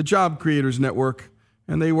at the Job Creators Network.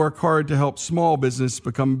 And they work hard to help small business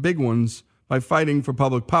become big ones by fighting for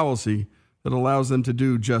public policy that allows them to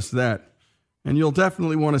do just that. And you'll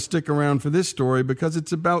definitely want to stick around for this story because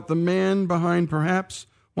it's about the man behind perhaps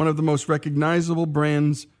one of the most recognizable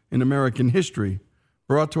brands in American history,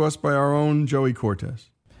 brought to us by our own Joey Cortez.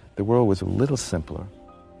 The world was a little simpler,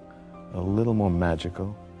 a little more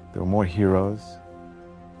magical. There were more heroes,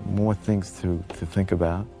 more things to think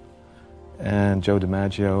about. And Joe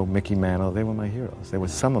DiMaggio, Mickey Mantle, they were my heroes. They were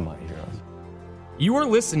some of my heroes. You are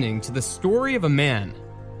listening to the story of a man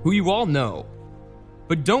who you all know,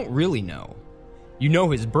 but don't really know. You know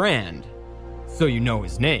his brand, so you know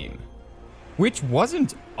his name, which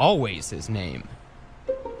wasn't always his name.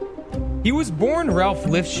 He was born Ralph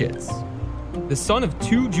Lifshitz, the son of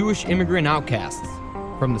two Jewish immigrant outcasts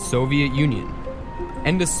from the Soviet Union.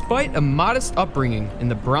 And despite a modest upbringing in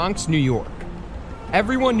the Bronx, New York,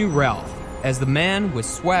 everyone knew Ralph as the man with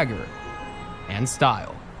swagger and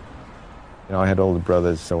style. You know, I had older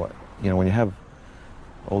brothers, so, when you have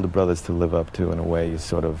older brothers to live up to, in a way, you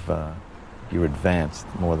sort of, you're advanced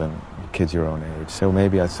more than kids your own age. So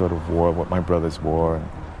maybe I sort of wore what my brothers wore,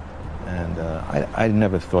 and I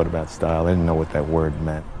never thought about style. I didn't know what that word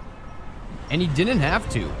meant. And he didn't have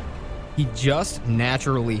to. He just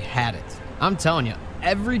naturally had it. I'm telling you,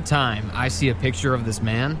 every time I see a picture of this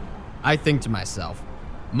man, I think to myself,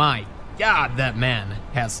 my God, that man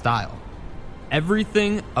has style.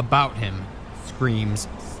 Everything about him screams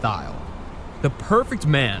style. The perfect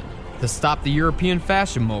man to stop the European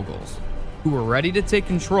fashion moguls who were ready to take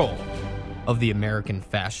control of the American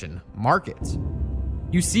fashion market.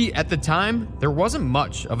 You see, at the time, there wasn't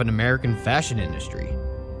much of an American fashion industry.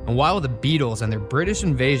 And while the Beatles and their British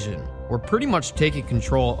invasion were pretty much taking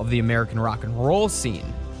control of the American rock and roll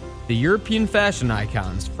scene, the European fashion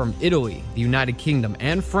icons from Italy, the United Kingdom,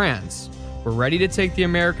 and France were ready to take the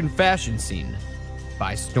American fashion scene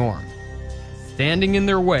by storm. Standing in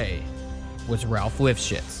their way was Ralph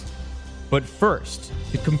Lifshitz. But first,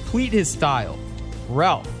 to complete his style,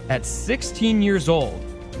 Ralph, at 16 years old,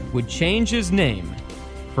 would change his name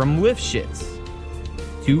from Lifshitz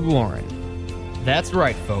to Lauren. That's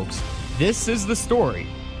right, folks. This is the story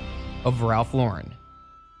of Ralph Lauren.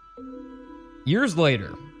 Years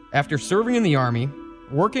later, after serving in the Army,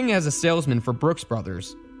 working as a salesman for Brooks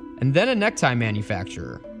Brothers, and then a necktie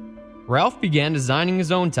manufacturer, Ralph began designing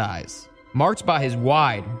his own ties, marked by his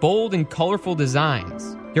wide, bold, and colorful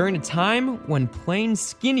designs, during a time when plain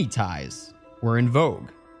skinny ties were in vogue.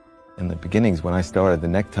 In the beginnings, when I started, the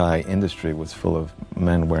necktie industry was full of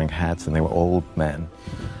men wearing hats, and they were old men.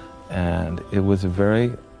 And it was a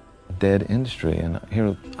very dead industry. And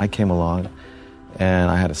here I came along, and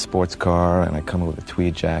I had a sports car, and I come with a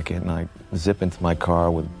tweed jacket, and I zip into my car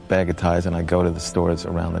with a bag of ties, and I go to the stores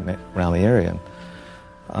around the area.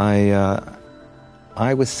 And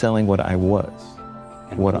I was selling what I was,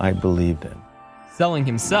 what I believed in. Selling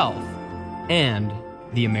himself and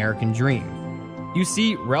the American dream. You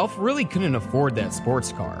see, Ralph really couldn't afford that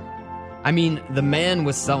sports car. I mean, the man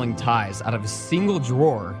was selling ties out of a single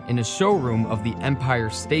drawer in a showroom of the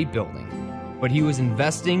Empire State Building. But he was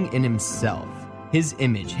investing in himself, his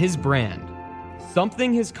image, his brand.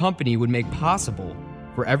 Something his company would make possible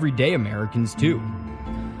for everyday Americans too.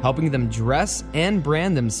 Helping them dress and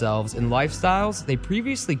brand themselves in lifestyles they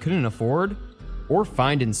previously couldn't afford or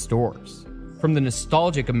find in stores. From the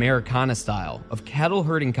nostalgic Americana style of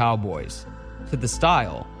cattle-herding cowboys to the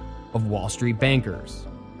style of Wall Street bankers,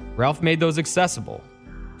 Ralph made those accessible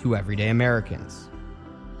to everyday Americans.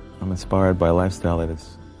 I'm inspired by a lifestyle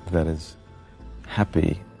that is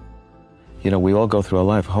happy. You know, we all go through our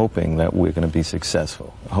life hoping that we're going to be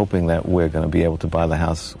successful, hoping that we're going to be able to buy the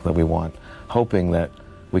house that we want, hoping that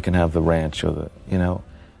we can have the ranch or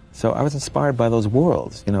So I was inspired by those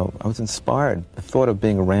worlds. I was inspired. The thought of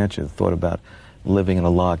being a rancher, the thought about living in a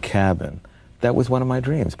log cabin, that was one of my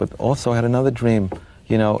dreams. But also I had another dream,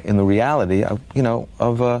 in the reality of,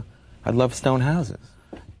 I love stone houses.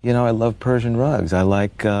 I love Persian rugs. I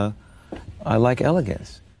like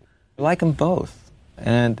elegance. I like them both.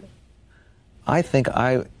 And I think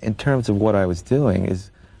in terms of what I was doing,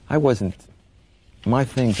 my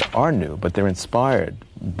things are new, but they're inspired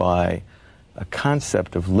by a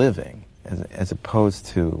concept of living as opposed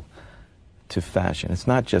to fashion. It's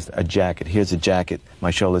not just a jacket. Here's a jacket.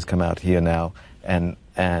 My shoulders come out here now, and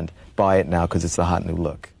buy it now because it's a hot new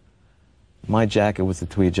look. My jacket was the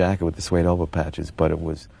tweed jacket with the suede elbow patches, but it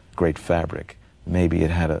was great fabric. Maybe it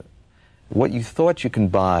had what you thought you can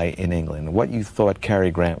buy in England, what you thought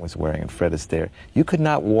Cary Grant was wearing and Fred Astaire, you could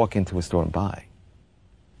not walk into a store and buy.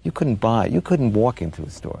 You couldn't walk into a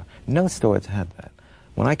store. No stores had that.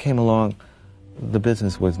 When I came along, the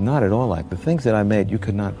business was not at all like the things that I made. You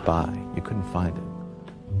could not buy. You couldn't find it.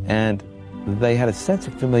 And they had a sense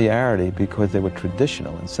of familiarity because they were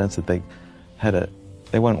traditional in the sense that they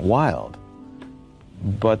weren't wild,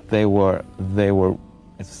 but they were.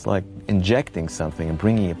 It's like injecting something and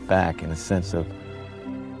bringing it back in a sense of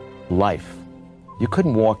life. You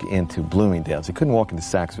couldn't walk into Bloomingdale's. You couldn't walk into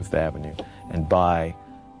Saks Fifth Avenue and buy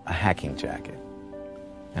a hacking jacket.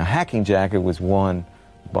 Now, a hacking jacket was worn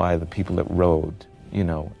by the people that rode, in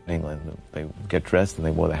England. They would get dressed and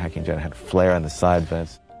they wore the hacking jacket. It had flare on the side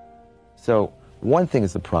vents. So one thing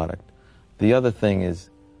is the product. The other thing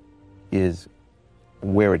is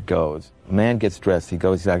where it goes. A man gets dressed. He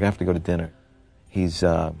says, I have to go to dinner. He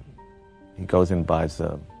goes in and buys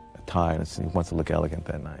a tie and he wants to look elegant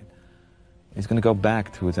that night. He's going to go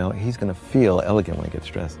back to he's going to feel elegant when he gets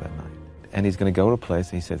dressed that night. And he's going to go to a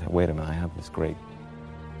place and he says, wait a minute, I have this great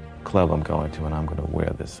club I'm going to and I'm going to wear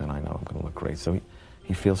this and I know I'm going to look great. So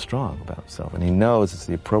he feels strong about himself and he knows it's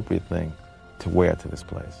the appropriate thing to wear to this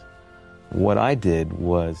place. What I did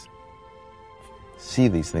was see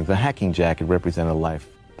these things. The hacking jacket represented a life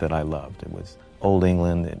that I loved. It was old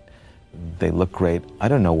England. They looked great. I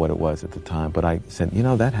don't know what it was at the time, but I said,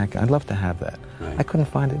 that hack, I'd love to have that. Right. I couldn't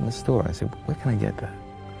find it in the store. I said, where can I get that?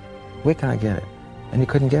 Where can I get it? And you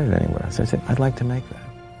couldn't get it anywhere. So I said, I'd like to make that.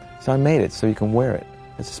 So I made it so you can wear it.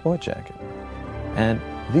 It's a sport jacket. And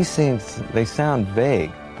these things, they sound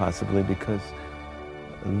vague, possibly, because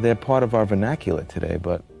they're part of our vernacular today,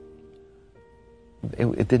 but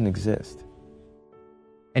it didn't exist.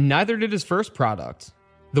 And neither did his first product,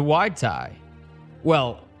 the wide tie.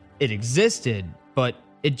 Well, it existed, but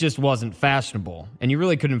it just wasn't fashionable, and you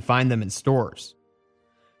really couldn't find them in stores.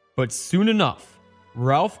 But soon enough,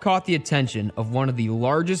 Ralph caught the attention of one of the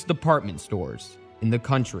largest department stores in the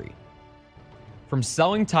country. From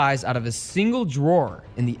selling ties out of a single drawer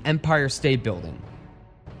in the Empire State Building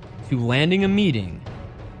to landing a meeting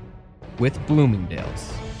with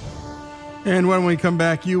Bloomingdale's. And when we come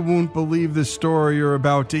back, you won't believe the story you're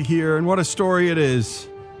about to hear, and what a story it is.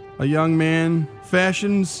 A young man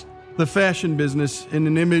fashions the fashion business in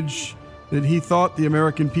an image that he thought the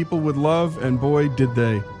American people would love, and boy, did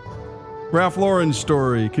they. Ralph Lauren's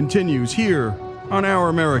story continues here on Our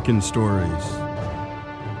American Stories.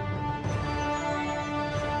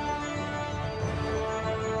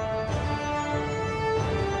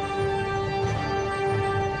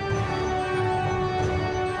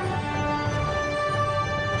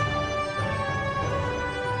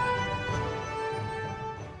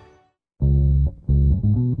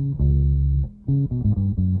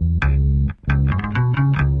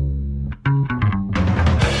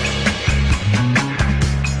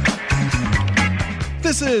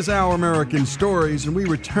 This is Our American Stories, and we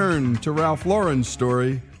return to Ralph Lauren's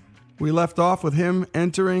story. We left off with him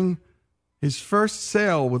entering his first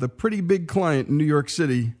sale with a pretty big client in New York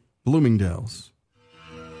City, Bloomingdale's.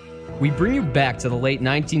 We bring you back to the late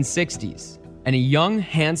 1960s, and a young,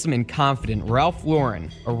 handsome, and confident Ralph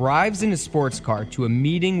Lauren arrives in a sports car to a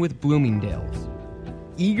meeting with Bloomingdale's,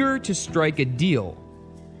 eager to strike a deal,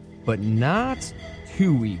 but not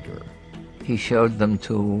too eager. He showed them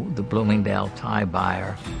to the Bloomingdale tie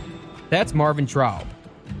buyer. That's Marvin Traub,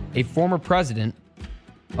 a former president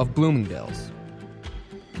of Bloomingdale's.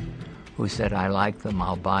 Who said, I like them,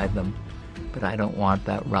 I'll buy them, but I don't want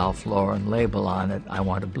that Ralph Lauren label on it. I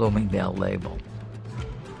want a Bloomingdale label.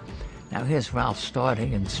 Now here's Ralph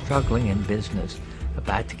starting and struggling in business,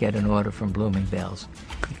 about to get an order from Bloomingdale's.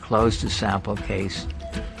 He closed his sample case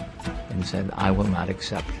and said, I will not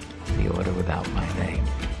accept the order without my name.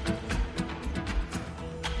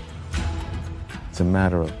 It's a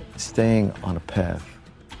matter of staying on a path,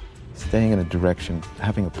 staying in a direction,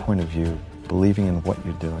 having a point of view, believing in what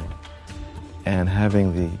you're doing, and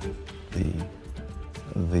having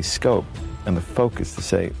the scope and the focus to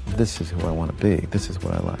say, this is who I want to be, this is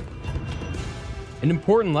what I like. An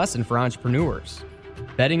important lesson for entrepreneurs,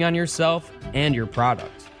 betting on yourself and your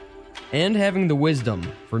product, and having the wisdom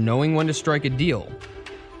for knowing when to strike a deal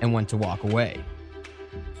and when to walk away.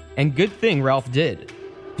 And good thing Ralph did,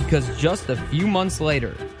 because just a few months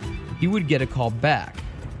later, he would get a call back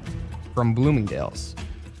from Bloomingdale's.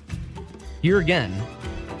 Here again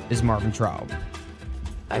is Marvin Traub.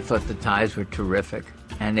 I thought the ties were terrific,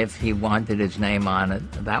 and if he wanted his name on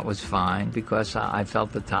it, that was fine, because I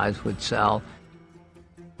felt the ties would sell.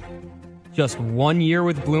 Just 1 year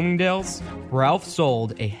with Bloomingdale's, Ralph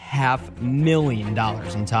sold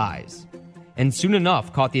 $500,000 in ties. and soon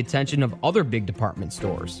enough caught the attention of other big department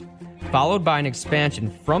stores, followed by an expansion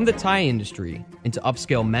from the tie industry into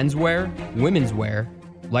upscale menswear, women's wear,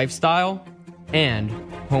 lifestyle, and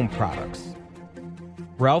home products.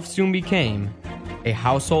 Ralph soon became a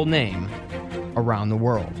household name around the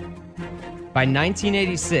world. By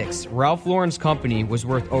 1986, Ralph Lauren's company was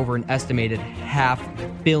worth over an estimated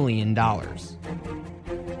 $500 million.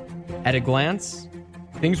 At a glance,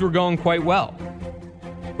 things were going quite well,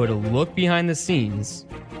 but a look behind the scenes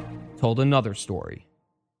told another story.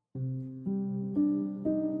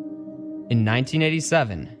 In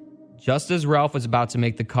 1987, just as Ralph was about to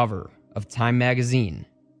make the cover of Time magazine,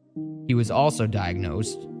 he was also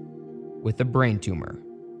diagnosed with a brain tumor.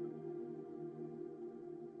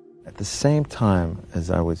 At the same time as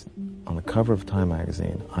I was on the cover of Time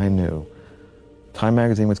magazine, I knew Time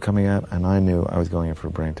magazine was coming out, and I knew I was going in for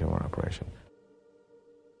a brain tumor operation.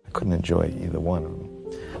 I couldn't enjoy either one of them.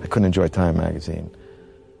 I couldn't enjoy Time magazine.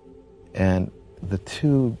 And the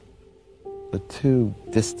two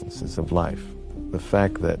distances of life, the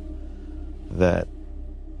fact that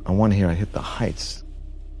on one hand I hit the heights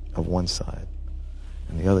of one side,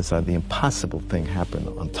 and the other side, the impossible thing happened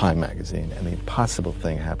on Time magazine, and the impossible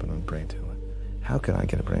thing happened on brain tumor. How could I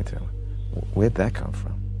get a brain tumor? Where'd that come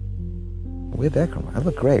from? Where'd that come from? I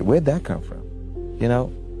look great. Where'd that come from? You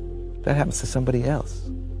know, that happens to somebody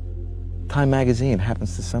else. Time magazine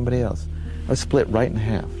happens to somebody else. I was split right in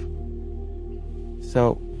half.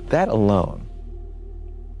 So that alone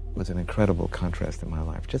was an incredible contrast in my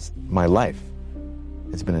life. Just my life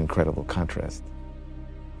has been an incredible contrast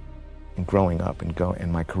in growing up and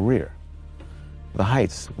in my career. The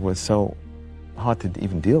heights were so hard to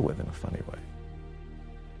even deal with in a funny way.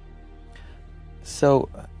 So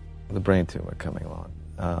the brain tumor coming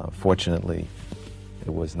along. Fortunately,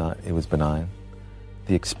 it was benign.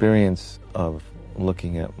 The experience of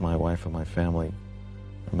looking at my wife and my family,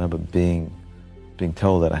 I remember being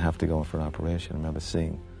told that I have to go in for an operation. I remember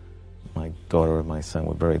seeing my daughter and my son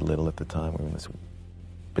were very little at the time. We were in this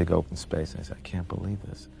big open space, and I said, I can't believe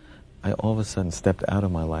this. I all of a sudden stepped out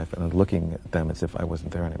of my life and was looking at them as if I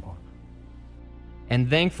wasn't there anymore. And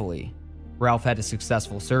thankfully, Ralph had a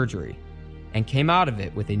successful surgery and came out of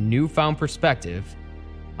it with a newfound perspective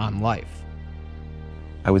on life.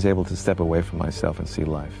 I was able to step away from myself and see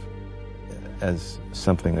life as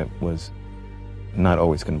something that was not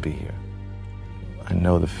always going to be here. I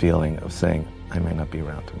know the feeling of saying, I may not be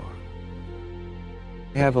around tomorrow.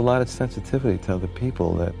 I have a lot of sensitivity to other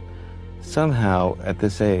people that somehow at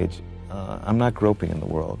this age, I'm not groping in the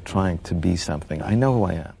world trying to be something. I know who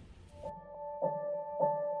I am.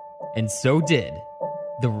 And so did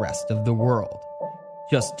the rest of the world.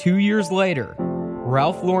 Just 2 years later,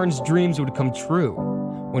 Ralph Lauren's dreams would come true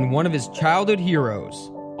when one of his childhood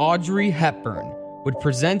heroes, Audrey Hepburn, would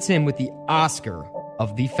present him with the Oscar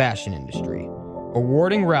of the fashion industry,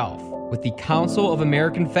 awarding Ralph with the Council of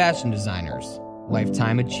American Fashion Designers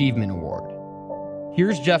Lifetime Achievement Award.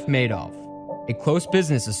 Here's Jeff Madoff, a close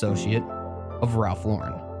business associate of Ralph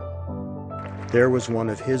Lauren. There was one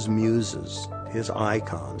of his muses, his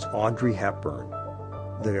icons, Audrey Hepburn,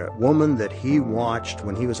 the woman that he watched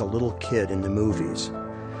when he was a little kid in the movies,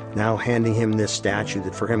 now handing him this statue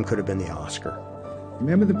that for him could have been the Oscar.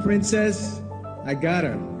 Remember the princess? I got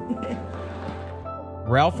her.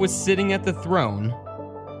 Ralph was sitting at the throne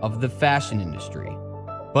of the fashion industry,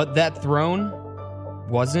 but that throne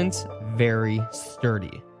wasn't very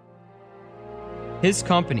sturdy. His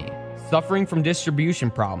company, suffering from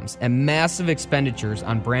distribution problems and massive expenditures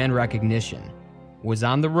on brand recognition, was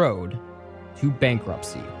on the road to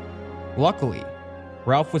bankruptcy. Luckily,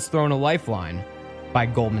 Ralph was thrown a lifeline by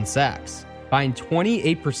Goldman Sachs, buying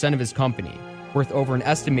 28% of his company, worth over an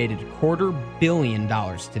estimated $250 million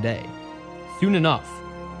today. Soon enough,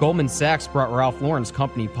 Goldman Sachs brought Ralph Lauren's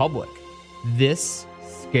company public. This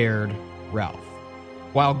scared Ralph.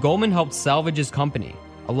 While Goldman helped salvage his company,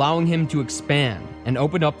 allowing him to expand and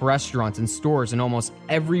open up restaurants and stores in almost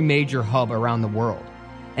every major hub around the world,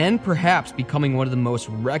 and perhaps becoming one of the most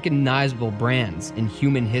recognizable brands in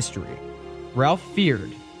human history, Ralph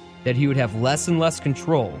feared that he would have less and less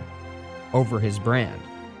control over his brand.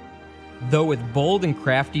 Though with bold and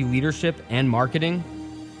crafty leadership and marketing,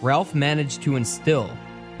 Ralph managed to instill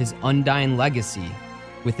his undying legacy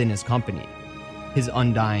within his company, his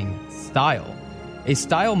undying style. A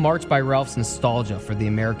style marked by Ralph's nostalgia for the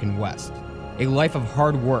American West, a life of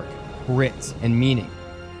hard work, grit, and meaning,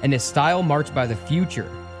 and a style marked by the future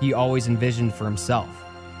he always envisioned for himself,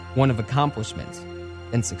 one of accomplishment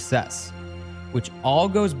and success, which all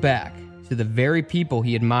goes back to the very people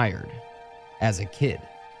he admired as a kid.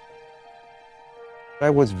 I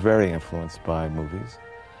was very influenced by movies.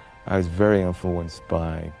 I was very influenced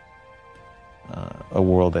by a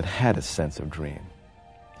world that had a sense of dream,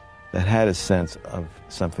 that had a sense of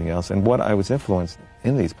something else. And what I was influenced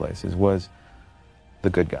in these places was the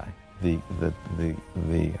good guy, the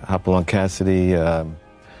Hopalong Cassidy,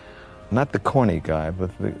 not the corny guy, but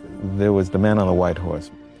there was the man on the white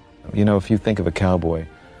horse. You know, if you think of a cowboy,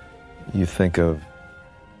 you think of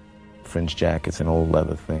fringe jackets and old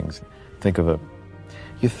leather things.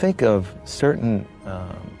 You think of certain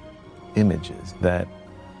images that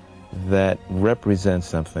represent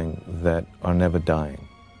something that are never dying.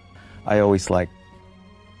 I always liked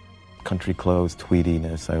country clothes,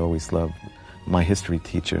 tweediness. I always loved my history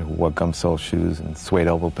teacher who wore gum sole shoes and suede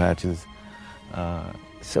elbow patches.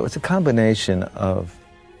 So it's a combination of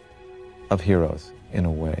heroes, in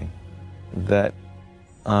a way, that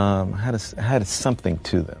had something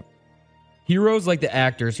to them. Heroes like the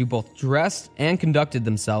actors who both dressed and conducted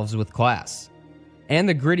themselves with class, and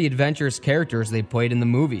the gritty, adventurous characters they played in the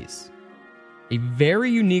movies. A very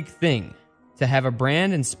unique thing to have a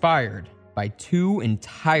brand inspired by two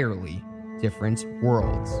entirely different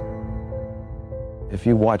worlds. If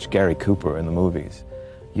you watch Gary Cooper in the movies,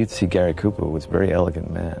 you'd see Gary Cooper was a very elegant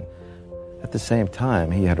man. At the same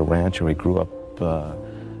time, he had a ranch where he grew up,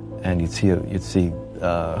 and you'd see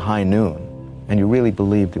High Noon, and you really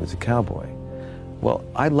believed he was a cowboy. Well,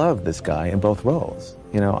 I loved this guy in both roles.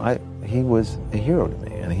 You know, he was a hero to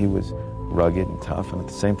me, and he was rugged and tough, and at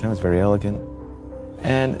the same time, he was very elegant.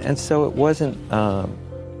 And so it wasn't, I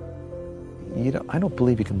don't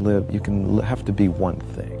believe you can have to be one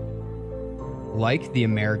thing. Like the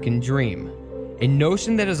American dream, a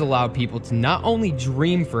notion that has allowed people to not only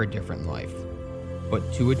dream for a different life,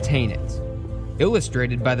 but to attain it.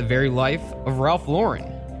 Illustrated by the very life of Ralph Lauren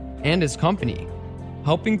and his company,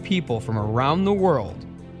 helping people from around the world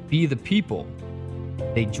be the people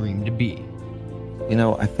they dream to be. You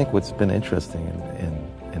know, I think what's been interesting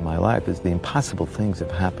in my life is the impossible things have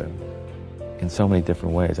happened in so many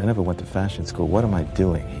different ways. I never went to fashion school. What am I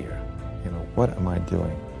doing here? You know, what am I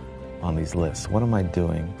doing on these lists? What am I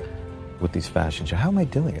doing with these fashion shows? How am I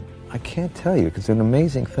doing it? I can't tell you, because it's an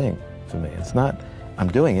amazing thing for me. It's not, I'm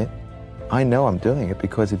doing it. I know I'm doing it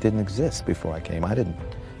because it didn't exist before I came. It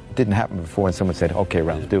didn't happen before and someone said, okay,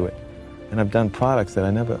 Ralph, do it. And I've done products that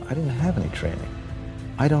I didn't have any training.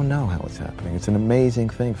 I don't know how it's happening. It's an amazing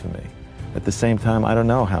thing for me. At the same time, I don't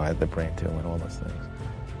know how I had the brain to and all those things.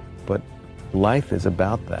 But life is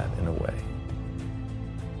about that in a way.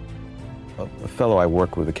 A fellow I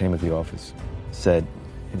work with that came to the office said,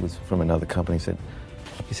 it was from another company,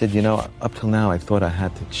 he said, you know, up till now I thought I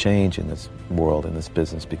had to change in this world, in this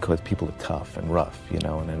business, because people are tough and rough, you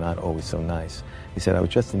know, and they're not always so nice. He said, I was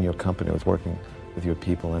just in your company, I was working with your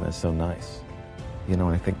people, and they're so nice. You know,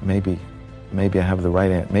 and I think maybe I have the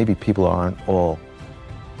right answer. Maybe people aren't all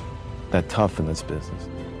that tough in this business.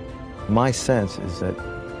 My sense is that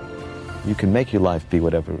you can make your life be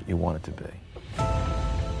whatever you want it to be.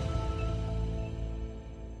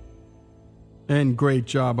 And great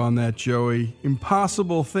job on that, Joey.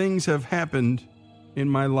 Impossible things have happened in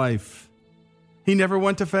my life. He never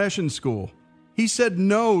went to fashion school. He said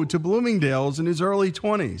no to Bloomingdale's in his early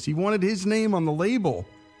 20s. He wanted his name on the label.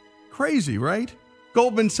 Crazy, right?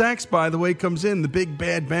 Goldman Sachs, by the way, comes in, the big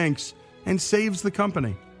bad banks, and saves the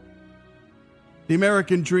company. The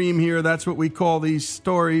American dream here, that's what we call these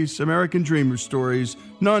stories, American dreamer stories.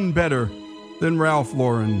 None better than Ralph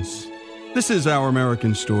Lauren's. This is Our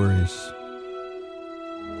American Stories.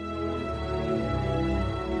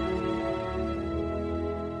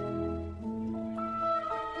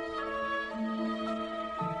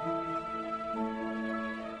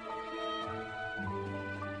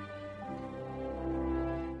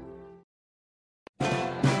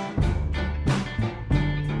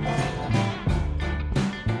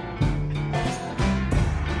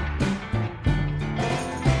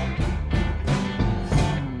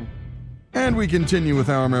 And we continue with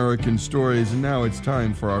Our American Stories, and now it's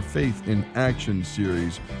time for our Faith in Action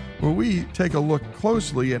series, where we take a look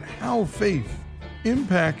closely at how faith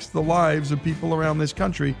impacts the lives of people around this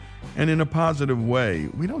country, and in a positive way.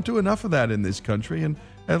 We don't do enough of that in this country, and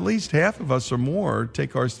at least half of us or more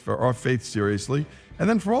take our faith seriously. And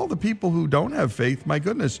then for all the people who don't have faith, my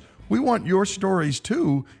goodness, we want your stories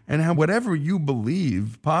too, and how whatever you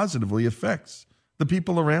believe positively affects the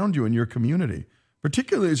people around you in your community,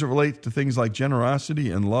 particularly as it relates to things like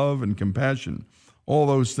generosity and love and compassion, all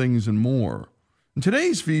those things and more. And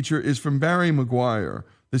today's feature is from Barry Meguiar,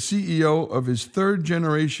 the CEO of his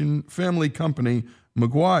third-generation family company,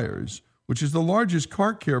 Meguiar's, which is the largest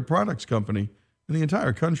car care products company in the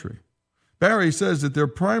entire country. Barry says that their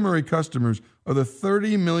primary customers are the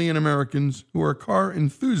 30 million Americans who are car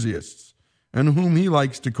enthusiasts and whom he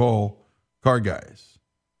likes to call car guys.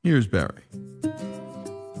 Here's Barry.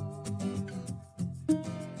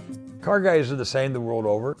 Car guys are the same the world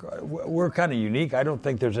over. We're kind of unique. I don't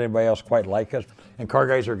think there's anybody else quite like us. And car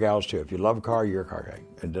guys are gals too. If you love a car, you're a car guy.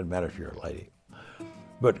 It doesn't matter if you're a lady.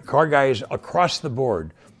 But car guys across the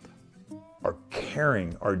board are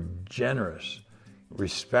caring, are generous,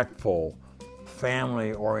 respectful,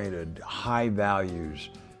 family-oriented, high values,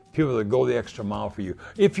 people that go the extra mile for you.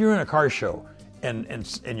 If you're in a car show and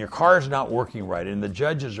your car's not working right and the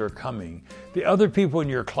judges are coming, the other people in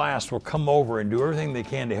your class will come over and do everything they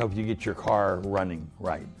can to help you get your car running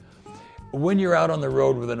right. When you're out on the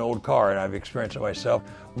road with an old car, and I've experienced it myself,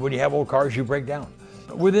 when you have old cars, you break down.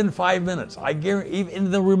 Within 5 minutes, I guarantee, even in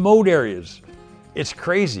the remote areas, it's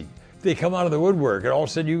crazy. They come out of the woodwork, and all of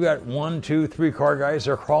a sudden you got 1, 2, 3 car guys.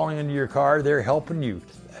 They're crawling into your car. They're helping you.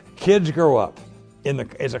 Kids grow up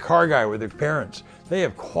as a car guy with their parents. They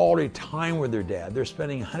have quality time with their dad. They're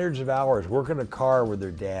spending hundreds of hours working a car with their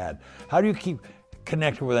dad. How do you keep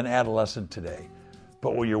connected with an adolescent today?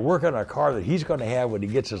 But when you're working on a car that he's going to have when he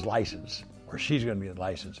gets his license, or she's going to get a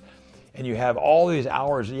license, and you have all these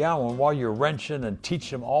hours, and while you're wrenching and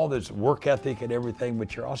teaching them all this work ethic and everything,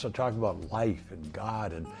 but you're also talking about life and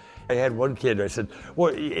God. And I had one kid, I said,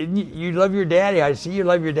 well, you love your daddy. I see you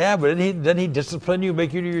love your dad, but doesn't he discipline you,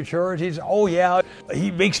 make you do your chores? He says, oh yeah, he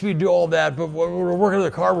makes me do all that, but when we're working in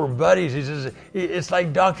the car, we're buddies. He says, it's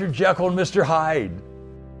like Dr. Jekyll and Mr. Hyde.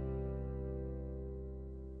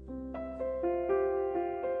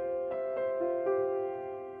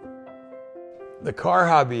 The car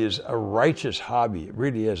hobby is a righteous hobby. It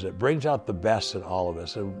really is. It brings out the best in all of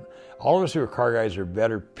us. And all of us who are car guys are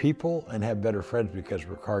better people and have better friends because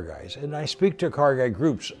we're car guys. And I speak to car guy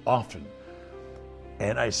groups often.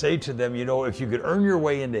 And I say to them, if you could earn your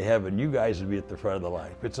way into heaven, you guys would be at the front of the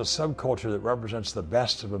line. It's a subculture that represents the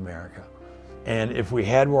best of America. And if we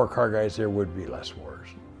had more car guys, there would be less wars.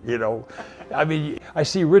 I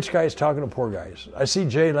see rich guys talking to poor guys. I see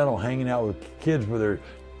Jay Leno hanging out with kids with their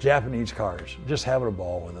Japanese cars, just having a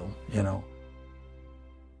ball with them,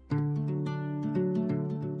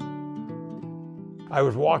 I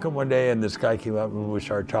was walking one day and this guy came up and we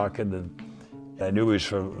started talking and I knew he was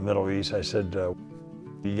from the Middle East. I said,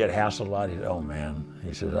 you get hassled a lot? He said, oh man.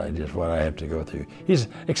 He said, what I have to go through. He said,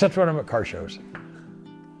 except when I'm at car shows.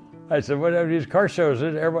 I said, whatever these car shows,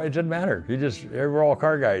 it doesn't matter. We're all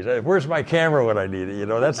car guys. Where's my camera when I need it?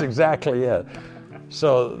 That's exactly it.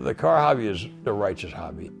 So the car hobby is a righteous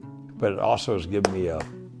hobby, but it also has given me a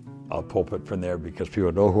pulpit from there because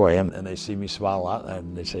people know who I am and they see me smile a lot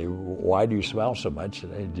and they say, why do you smile so much?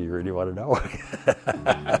 And do you really want to know?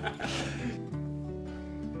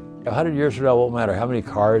 100 years from now, it won't matter how many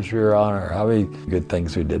cars we were on or how many good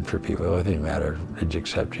things we did for people. The only thing that matters is you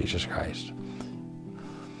accept Jesus Christ.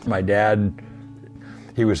 My dad,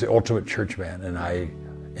 he was the ultimate church man and I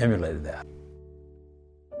emulated that.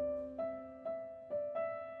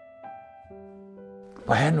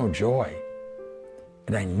 I had no joy,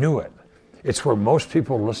 and I knew it. It's where most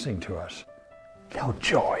people listening to us, no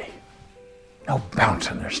joy, no bounce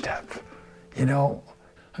in their step. You're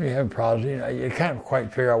having problems, you can't quite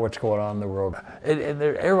figure out what's going on in the world.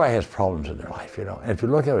 Everybody has problems in their life, and if you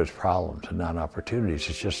look at it as problems and not opportunities,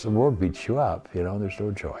 it's just the world beats you up, there's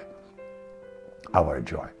no joy. I wanted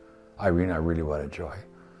joy. Irene, I really wanted joy.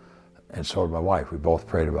 And so did my wife. We both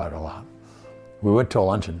prayed about it a lot. We went to a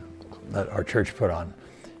luncheon that our church put on.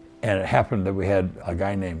 And it happened that we had a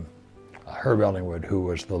guy named Herb Ellingwood, who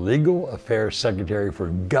was the Legal Affairs Secretary for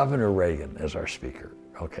Governor Reagan as our speaker.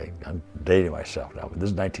 Okay, I'm dating myself now, but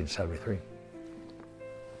this is 1973.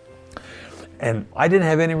 And I didn't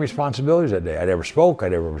have any responsibilities that day. I never spoke, I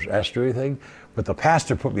never was asked to do anything, but the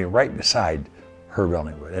pastor put me right beside Herb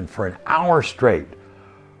Ellingwood. And for an hour straight,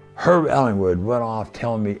 Herb Ellingwood went off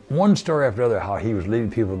telling me one story after another how he was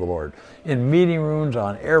leading people to the Lord in meeting rooms,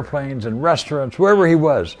 on airplanes, in restaurants, wherever he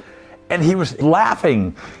was. And he was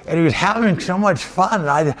laughing and he was having so much fun.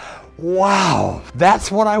 And wow,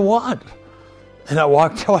 that's what I want. And I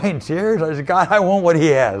walked away in tears. I said, God, I want what he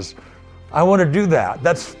has. I want to do that.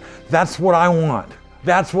 That's what I want.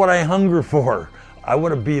 That's what I hunger for. I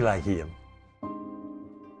want to be like him.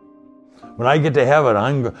 When I get to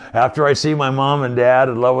heaven, after I see my mom and dad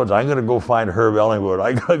and loved ones, I'm going to go find Herb Ellingwood.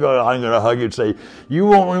 I'm going to hug you and say, you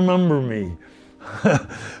won't remember me.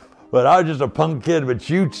 But I was just a punk kid, but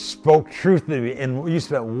you spoke truth to me, and you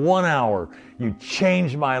spent 1 hour. You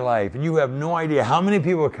changed my life, and you have no idea how many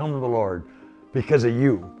people have come to the Lord because of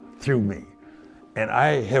you, through me. And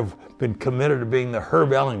I have been committed to being the Herb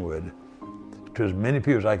Ellingwood to as many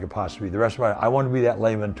people as I could possibly. The rest of my life, I wanted to be that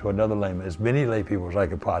layman to another layman, as many lay people as I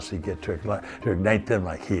could possibly get to ignite them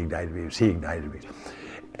like he ignited me, as he ignited me.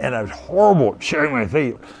 And I was horrible at sharing my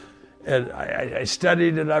faith. And I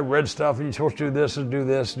studied and I read stuff, and you're supposed to do this and do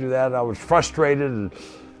this and do that. And I was frustrated, and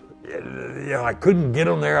I couldn't get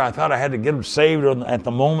them there. I thought I had to get them saved at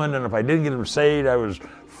the moment, and if I didn't get them saved, I was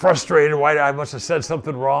frustrated. Why I must have said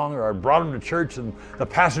something wrong, or I brought them to church and the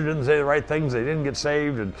pastor didn't say the right things. They didn't get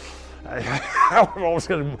saved, and I was always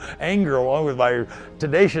going to anger along with my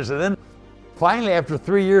tenacious. And then finally, after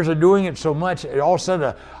 3 years of doing it so much, all of a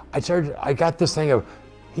sudden I got this thing of,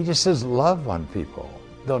 he just says love on people.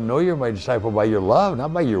 They'll know you're my disciple by your love,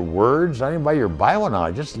 not by your words, not even by your Bible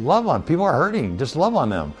knowledge. Just love on people who are hurting. Just love on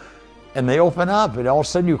them. And they open up, and all of a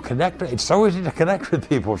sudden you connect. It's so easy to connect with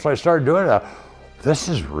people. So I started doing it. This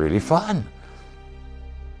is really fun.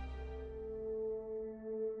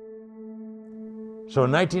 So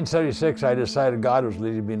in 1976, I decided God was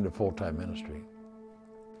leading me into full-time ministry.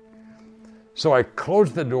 So I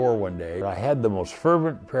closed the door one day. I had the most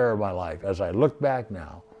fervent prayer of my life. As I look back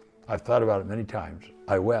now, I've thought about it many times.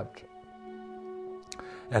 I wept.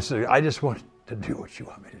 And I said, I just want to do what you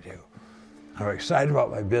want me to do. I'm excited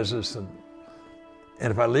about my business, and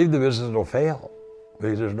if I leave the business, it'll fail.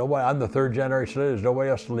 Because there's nobody, I'm the third generation, there's nobody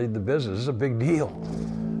else to lead the business. This is a big deal.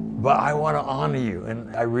 But I want to honor you,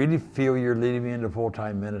 and I really feel you're leading me into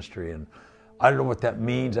full-time ministry. And I don't know what that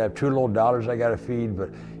means. I have 2 little daughters I got to feed, but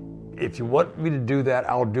if you want me to do that,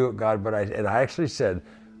 I'll do it, God. But I actually said,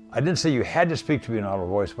 I didn't say you had to speak to me in an audible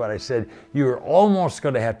voice, but I said, you're almost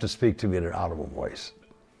going to have to speak to me in an audible voice.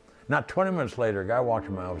 Not 20 minutes later, a guy walked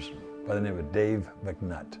in my office by the name of Dave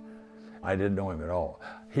McNutt. I didn't know him at all.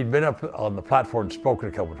 He'd been up on the platform and spoken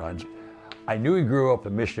a couple of times. I knew he grew up a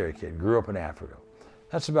missionary kid, grew up in Africa.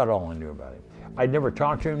 That's about all I knew about him. I'd never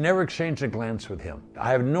talked to him, never exchanged a glance with him.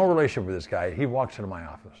 I have no relationship with this guy. He walks into my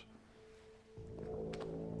office.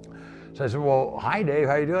 So I said, well, hi, Dave,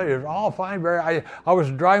 how you doing? He goes, oh, fine, Barry. I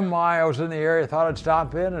was driving by, I was in the area, thought I'd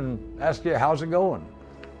stop in and ask you, how's it going?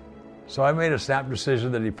 So I made a snap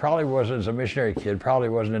decision that he probably wasn't, as a missionary kid, probably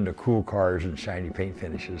wasn't into cool cars and shiny paint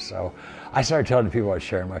finishes. So I started telling the people I was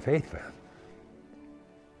sharing my faith with.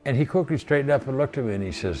 And he quickly straightened up and looked at me and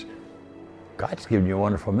he says, God's given you a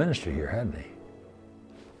wonderful ministry here, hasn't he?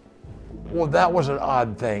 Well, that was an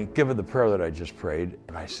odd thing, given the prayer that I just prayed.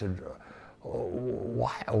 And I said,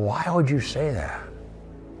 why would you say that?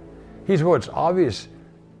 He said, well, it's obvious.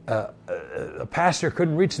 A pastor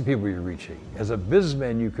couldn't reach the people you're reaching. As a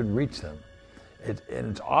businessman, you could reach them. And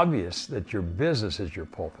it's obvious that your business is your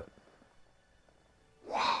pulpit.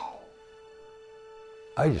 Wow.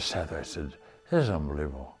 I just sat there, I said, this is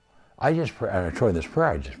unbelievable. I just prayed, and I told him this prayer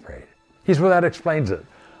I just prayed. He said, well, that explains it.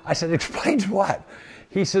 I said, explains what?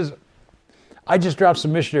 He says, I just dropped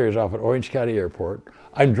some missionaries off at Orange County Airport.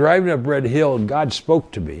 I'm driving up Red Hill, and God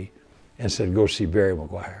spoke to me and said, go see Barry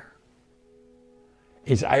Meguiar.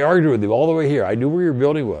 He said, I argued with him all the way here. I knew where your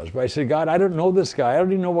building was. But I said, God, I don't know this guy. I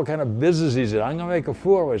don't even know what kind of business he's in. I'm going to make a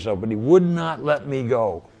fool of myself. But he would not let me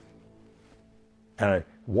go. And I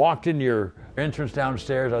walked into your entrance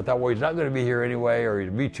downstairs. I thought, well, he's not going to be here anyway, or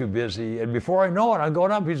he'd be too busy. And before I know it, I'm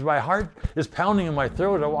going up. My heart is pounding in my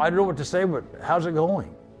throat. I don't know what to say, but how's it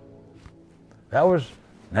going? That was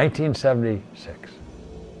 1976.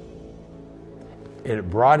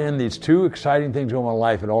 It brought in these 2 exciting things in my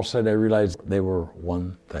life, and all of a sudden I realized they were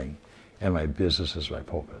one thing, and my business is my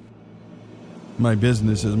pulpit. My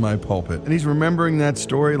business is my pulpit. And he's remembering that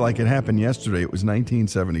story like it happened yesterday. It was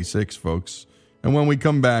 1976, folks. And when we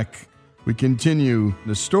come back, we continue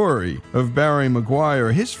the story of Barry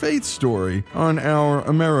Meguiar, his faith story on Our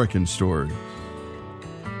American Stories.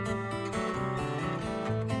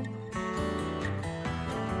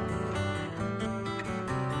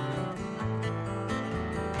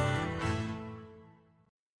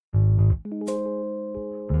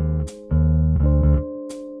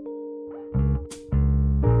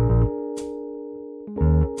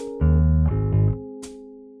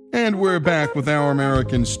 And we're back with Our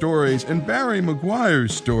American Stories and Barry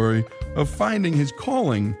Meguiar's story of finding his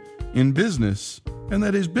calling in business, and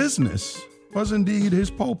that his business was indeed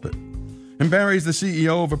his pulpit. And Barry's the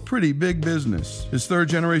CEO of a pretty big business. His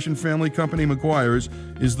 3rd-generation family company, Meguiar's,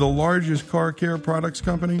 is the largest car care products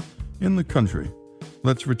company in the country.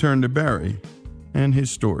 Let's return to Barry and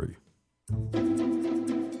his story.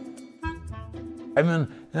 I'm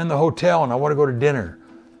in the hotel and I want to go to dinner,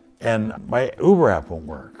 and my Uber app won't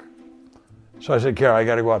work. So I said, Carol, I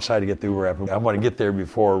got to go outside to get the Uber app. I want to get there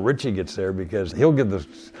before Richie gets there because he'll give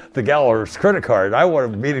the gal his credit card. I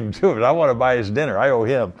want to meet him too, but I want to buy his dinner. I owe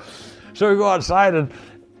him. So we go outside and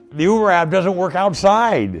the Uber app doesn't work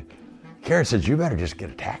outside. Karen said, you better just get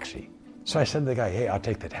a taxi. So I said to the guy, hey, I'll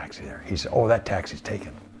take the taxi there. He said, oh, that taxi's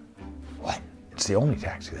taken. What? It's the only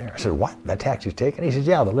taxi there. I said, what? That taxi's taken? He said,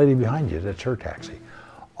 yeah, the lady behind you, that's her taxi.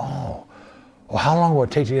 Oh, well, how long will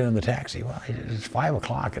it take to get in the taxi? Well, it's 5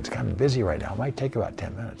 o'clock. It's kind of busy right now. It might take about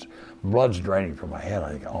 10 minutes. Blood's draining from my head.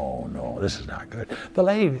 I think, oh, no, this is not good. The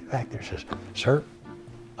lady back there says, sir,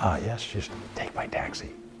 yes, just take my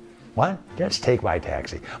taxi. What? Just take my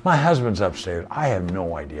taxi. My husband's upstairs. I have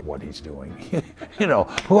no idea what he's doing. You know,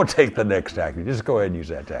 we'll take the next taxi. Just go ahead and use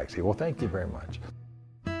that taxi. Well, thank you very much.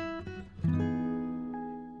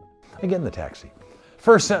 Again, the taxi.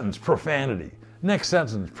 First sentence, profanity. Next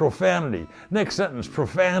sentence, profanity. Next sentence,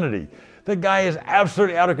 profanity. The guy is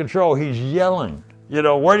absolutely out of control. He's yelling. You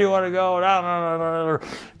know, where do you want to go? No, no, no, no.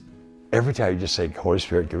 Every time you just say, Holy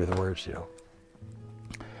Spirit, give me the words, you know.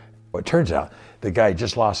 Well, it turns out the guy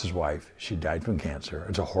just lost his wife. She died from cancer.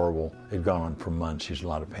 It's it'd gone on for months. She's in a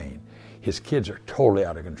lot of pain. His kids are totally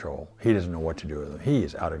out of control. He doesn't know what to do with them. He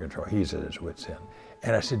is out of control. He's at his wit's end.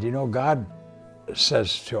 And I said, you know, God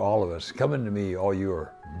says to all of us, come unto me, all you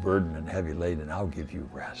are burdened and heavy laden, and I'll give you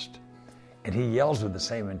rest. And he yells with the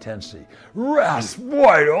same intensity, rest,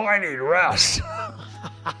 boy, do I need rest.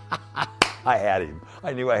 I had him.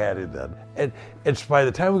 I knew I had him then. And it's by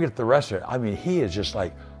the time we get to the restaurant, I mean, he is just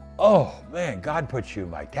like, oh man, God put you in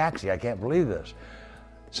my taxi. I can't believe this.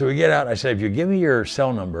 So we get out, and I said, if you give me your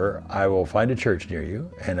cell number, I will find a church near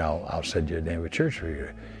you, and I'll send you the name of a church for you.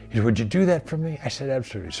 He said, would you do that for me? I said,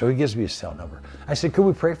 absolutely. So he gives me his cell number. I said, could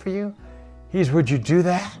we pray for you? He said, would you do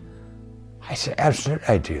that? I said, absolutely,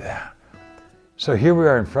 I'd do that. So here we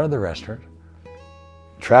are in front of the restaurant,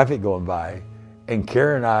 traffic going by, and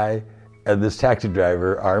Karen and I and this taxi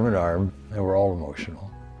driver arm in arm, and we're all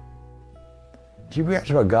emotional. Do you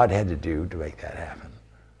realize what God had to do to make that happen?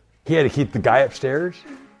 He had to keep the guy upstairs.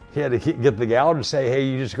 He had to get the gal to say, hey,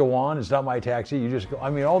 you just go on. It's not my taxi. You just go. I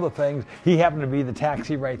mean, all the things. He happened to be the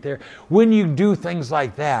taxi right there. When you do things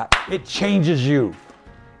like that, it changes you.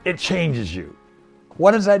 It changes you.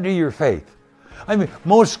 What does that do to your faith? I mean,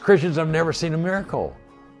 most Christians have never seen a miracle.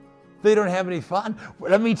 They don't have any fun.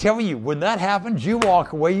 Let me tell you, when that happens, you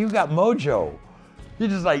walk away, you got mojo. You're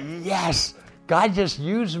just like, yes, God just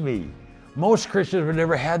used me. Most Christians have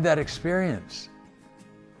never had that experience.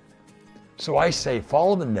 So I say,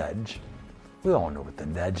 follow the nudge. We all know what the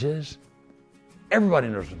nudge is. Everybody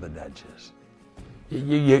knows what the nudge is.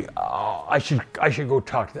 I should go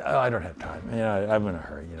talk to. I don't have time. You know, I'm in a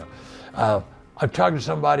hurry. You know, I'm talking to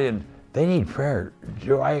somebody and they need prayer.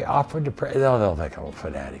 Do I offer to pray? They'll think I'm a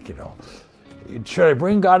fanatic. You know, should I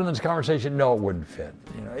bring God in this conversation? No, it wouldn't fit.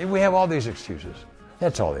 You know, we have all these excuses.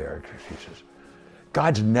 That's all they are, excuses.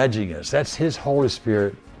 God's nudging us. That's His Holy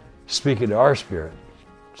Spirit speaking to our spirit,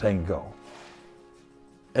 saying, go.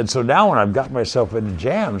 And so now when I've got myself into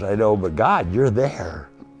jams, I know, but God, you're there.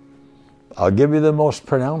 I'll give you the most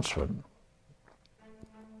pronounced one.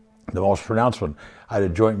 The most pronounced one. I had a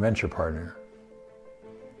joint venture partner.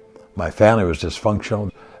 My family was dysfunctional.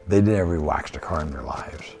 They never waxed a car in their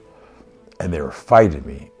lives. And they were fighting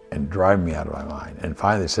me and driving me out of my mind. And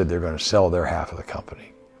finally they said they're going to sell their half of the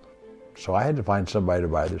company. So I had to find somebody to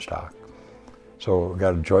buy their stock. So we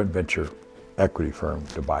got a joint venture equity firm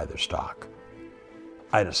to buy their stock.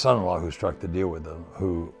 I had a son-in-law who struck the deal with them,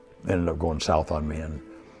 who ended up going south on me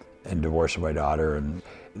and divorcing my daughter. And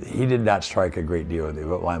he did not strike a great deal with me,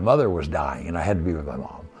 but my mother was dying, and I had to be with my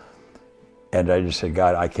mom. And I just said,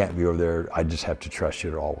 God, I can't be over there. I just have to trust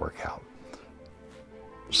you to all work out.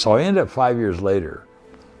 So I ended up 5 years later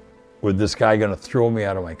with this guy going to throw me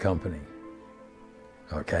out of my company.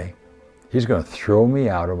 Okay? He's going to throw me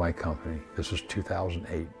out of my company. This was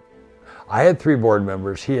 2008. I had 3 board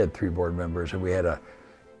members. He had 3 board members, and we had a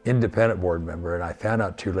independent board member, and I found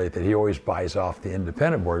out too late that he always buys off the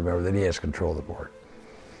independent board member, then he has control of the board.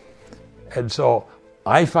 And so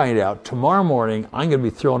I find out tomorrow morning I'm going to be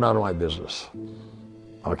thrown out of my business.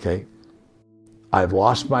 Okay? I've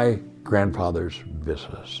lost my grandfather's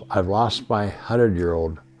business. I've lost my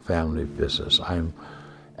 100-year-old family business.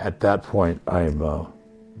 At that point, I'm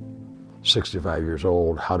 65 years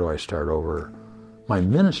old. How do I start over? My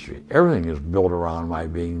ministry, everything is built around my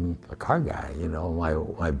being a car guy, you know,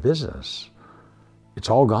 my business. It's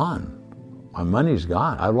all gone. My money's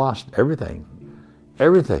gone. I've lost everything.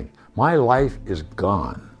 Everything. My life is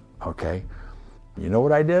gone, okay? You know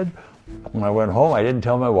what I did? When I went home, I didn't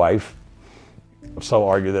tell my wife. Some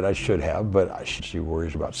argue that I should have, but she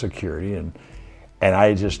worries about security, and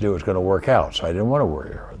I just knew it was going to work out, so I didn't want to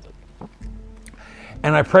worry her with it.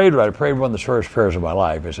 And I prayed one of the shortest prayers of my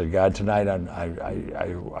life. I said, God, tonight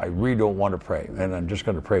I really don't want to pray, and I'm just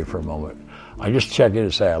going to pray for a moment. I just check in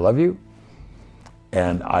and say, I love you,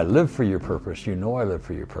 And I live for your purpose. You know I live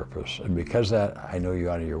for your purpose. And because of that, I know you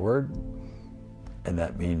honor your word. And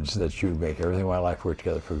that means that you make everything in my life work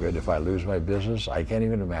together for good. If I lose my business, I can't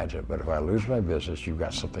even imagine, but if I lose my business, you've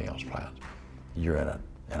got something else planned. You're in it,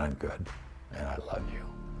 and I'm good, and I love you.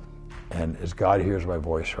 And as God hears my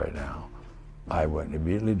voice right now, I went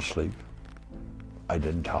immediately to sleep. I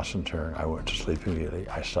didn't toss and turn. I went to sleep immediately.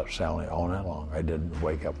 I slept soundly all night long. I didn't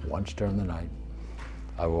wake up once during the night.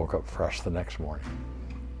 I woke up fresh the next morning.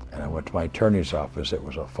 And I went to my attorney's office. It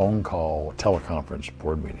was a phone call, teleconference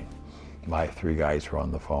board meeting. My 3 guys were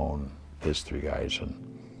on the phone, his 3 guys,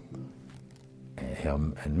 and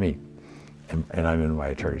him and me. And I'm in my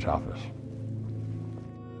attorney's office.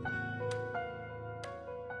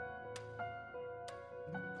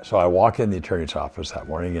 So I walk in the attorney's office that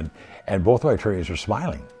morning, and both my attorneys were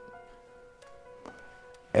smiling.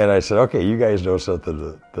 And I said, okay, you guys know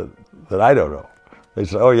something that I don't know. They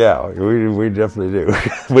said, oh yeah, we definitely do.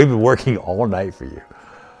 We've been working all night for you.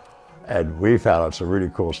 And we found out some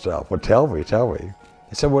really cool stuff. Well, tell me.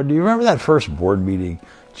 I said, well, do you remember that first board meeting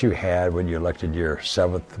that you had when you elected your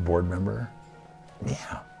 7th board member?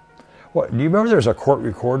 Yeah. Well, do you remember there was a court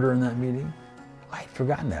recorder in that meeting? I'd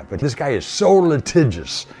forgotten that, but this guy is so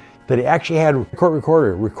litigious that he actually had a court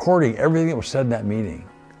recorder recording everything that was said in that meeting.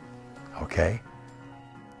 Okay?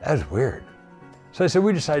 That was weird. So I said,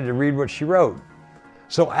 we decided to read what she wrote.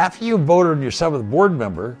 So after you voted on your 7th board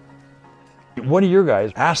member, one of your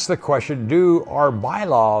guys asked the question, do our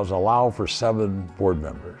bylaws allow for 7 board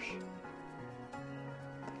members?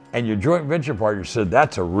 And your joint venture partner said,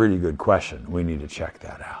 that's a really good question. We need to check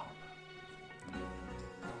that out.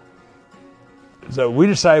 So we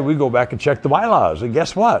decided we'd go back and check the bylaws. And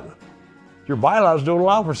guess what? Your bylaws don't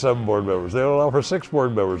allow for 7 board members. They don't allow for 6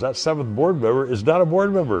 board members. That 7th board member is not a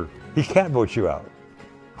board member. He can't vote you out.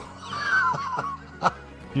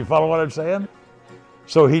 You follow what I'm saying?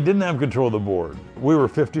 So he didn't have control of the board. We were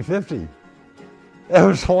 50-50. It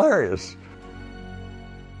was hilarious.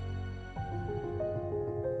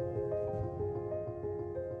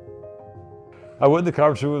 I went to the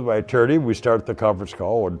conference room with my attorney. We started the conference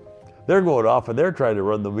call, and they're going off, and they're trying to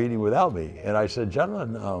run the meeting without me. And I said,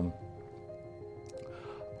 gentlemen,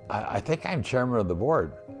 I think I'm chairman of the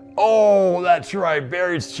board. Oh, that's right,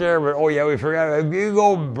 Barry's chairman. Oh, yeah, we forgot. You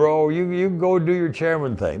go, bro. You go do your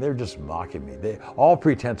chairman thing. They're just mocking me. All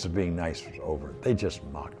pretense of being nice was over. They just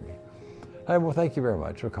mocked me. I said, well, thank you very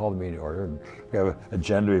much. We'll call the meeting to order, and we have an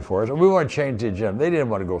agenda before us. We want to change the agenda. They didn't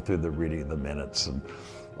want to go through the reading of the minutes and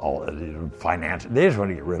all the finance. They just want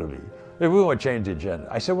to get rid of me. We want to change the agenda.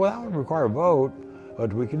 I said, well, that would require a vote,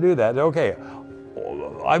 but we can do that. Okay,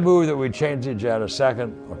 I move that we change the agenda.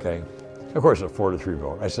 Second, okay. Of course, a 4-3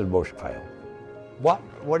 vote. I said, motion failed. What?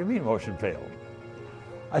 What do you mean motion failed?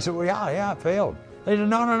 I said, well, yeah, it failed. They said,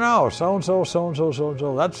 no,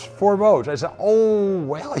 so-and-so. That's 4 votes. I said, oh,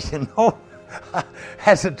 well,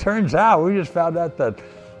 as it turns out, we just found out that,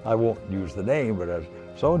 I won't use the name, but as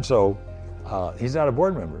so-and-so, he's not a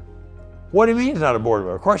board member. What do you mean he's not a board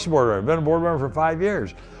member? Of course he's a board member. I've been a board member for 5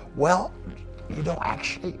 years. Well,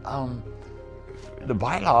 actually, the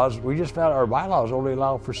bylaws, we just found our bylaws only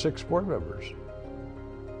allow for 6 board members.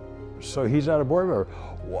 So he's not a board member.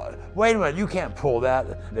 What? Wait a minute, you can't pull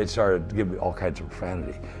that. They started to give me all kinds of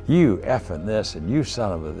profanity. You effing this, and you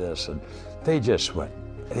son of a this, and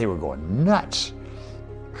they were going nuts.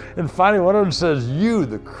 And finally one of them says, you,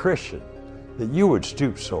 the Christian, that you would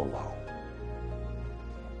stoop so low.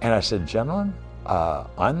 And I said, gentlemen,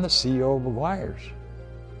 I'm the CEO of Meguiar's.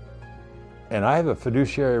 And I have a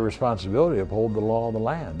fiduciary responsibility to uphold the law of the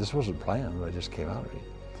land. This wasn't planned, but it just came out of me.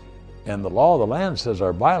 And the law of the land says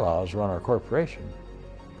our bylaws run our corporation.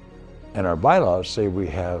 And our bylaws say we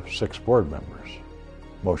have 6 board members.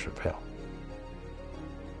 Motion failed.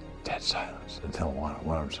 Dead silence until one of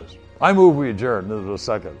them says, I move we adjourn. This was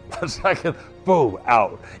a second, boom,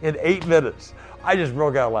 out. In 8 minutes, I just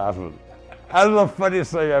broke out laughing. That's the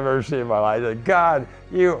funniest thing I've ever seen in my life. I said, God,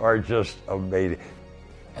 you are just amazing.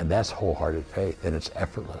 And that's wholehearted faith, and it's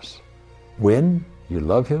effortless. When you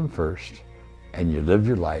love him first and you live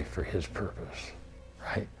your life for his purpose,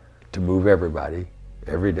 right? To move everybody,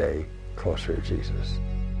 every day, closer to Jesus.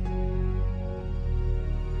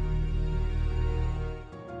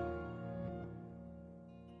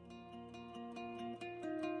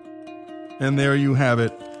 And there you have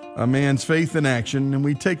it, a man's faith in action. And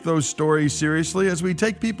we take those stories seriously as we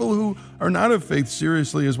take people who are not of faith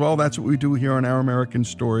seriously as well. That's what we do here on Our American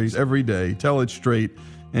Stories every day. Tell it straight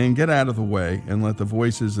and get out of the way and let the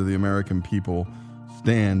voices of the American people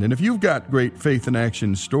stand. And if you've got great faith in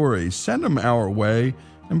action stories, send them our way.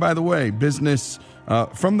 And by the way, business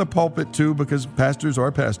from the pulpit, too, because pastors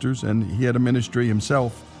are pastors, and he had a ministry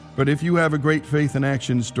himself. But if you have a great faith in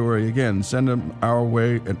action story, again, send them our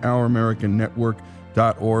way at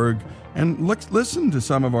ouramericannetwork.org. And listen to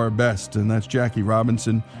some of our best, and that's Jackie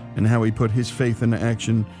Robinson and how he put his faith into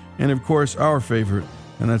action. And, of course, our favorite,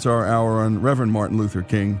 and that's our hour on Reverend Martin Luther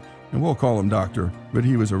King. And we'll call him doctor, but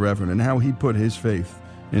he was a reverend, and how he put his faith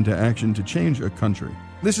into action to change a country.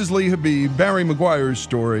 This is Leigh Habib, Barry Meguiar's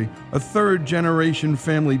story, a third-generation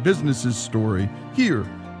family business's story, here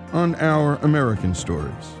on Our American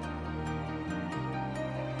Stories.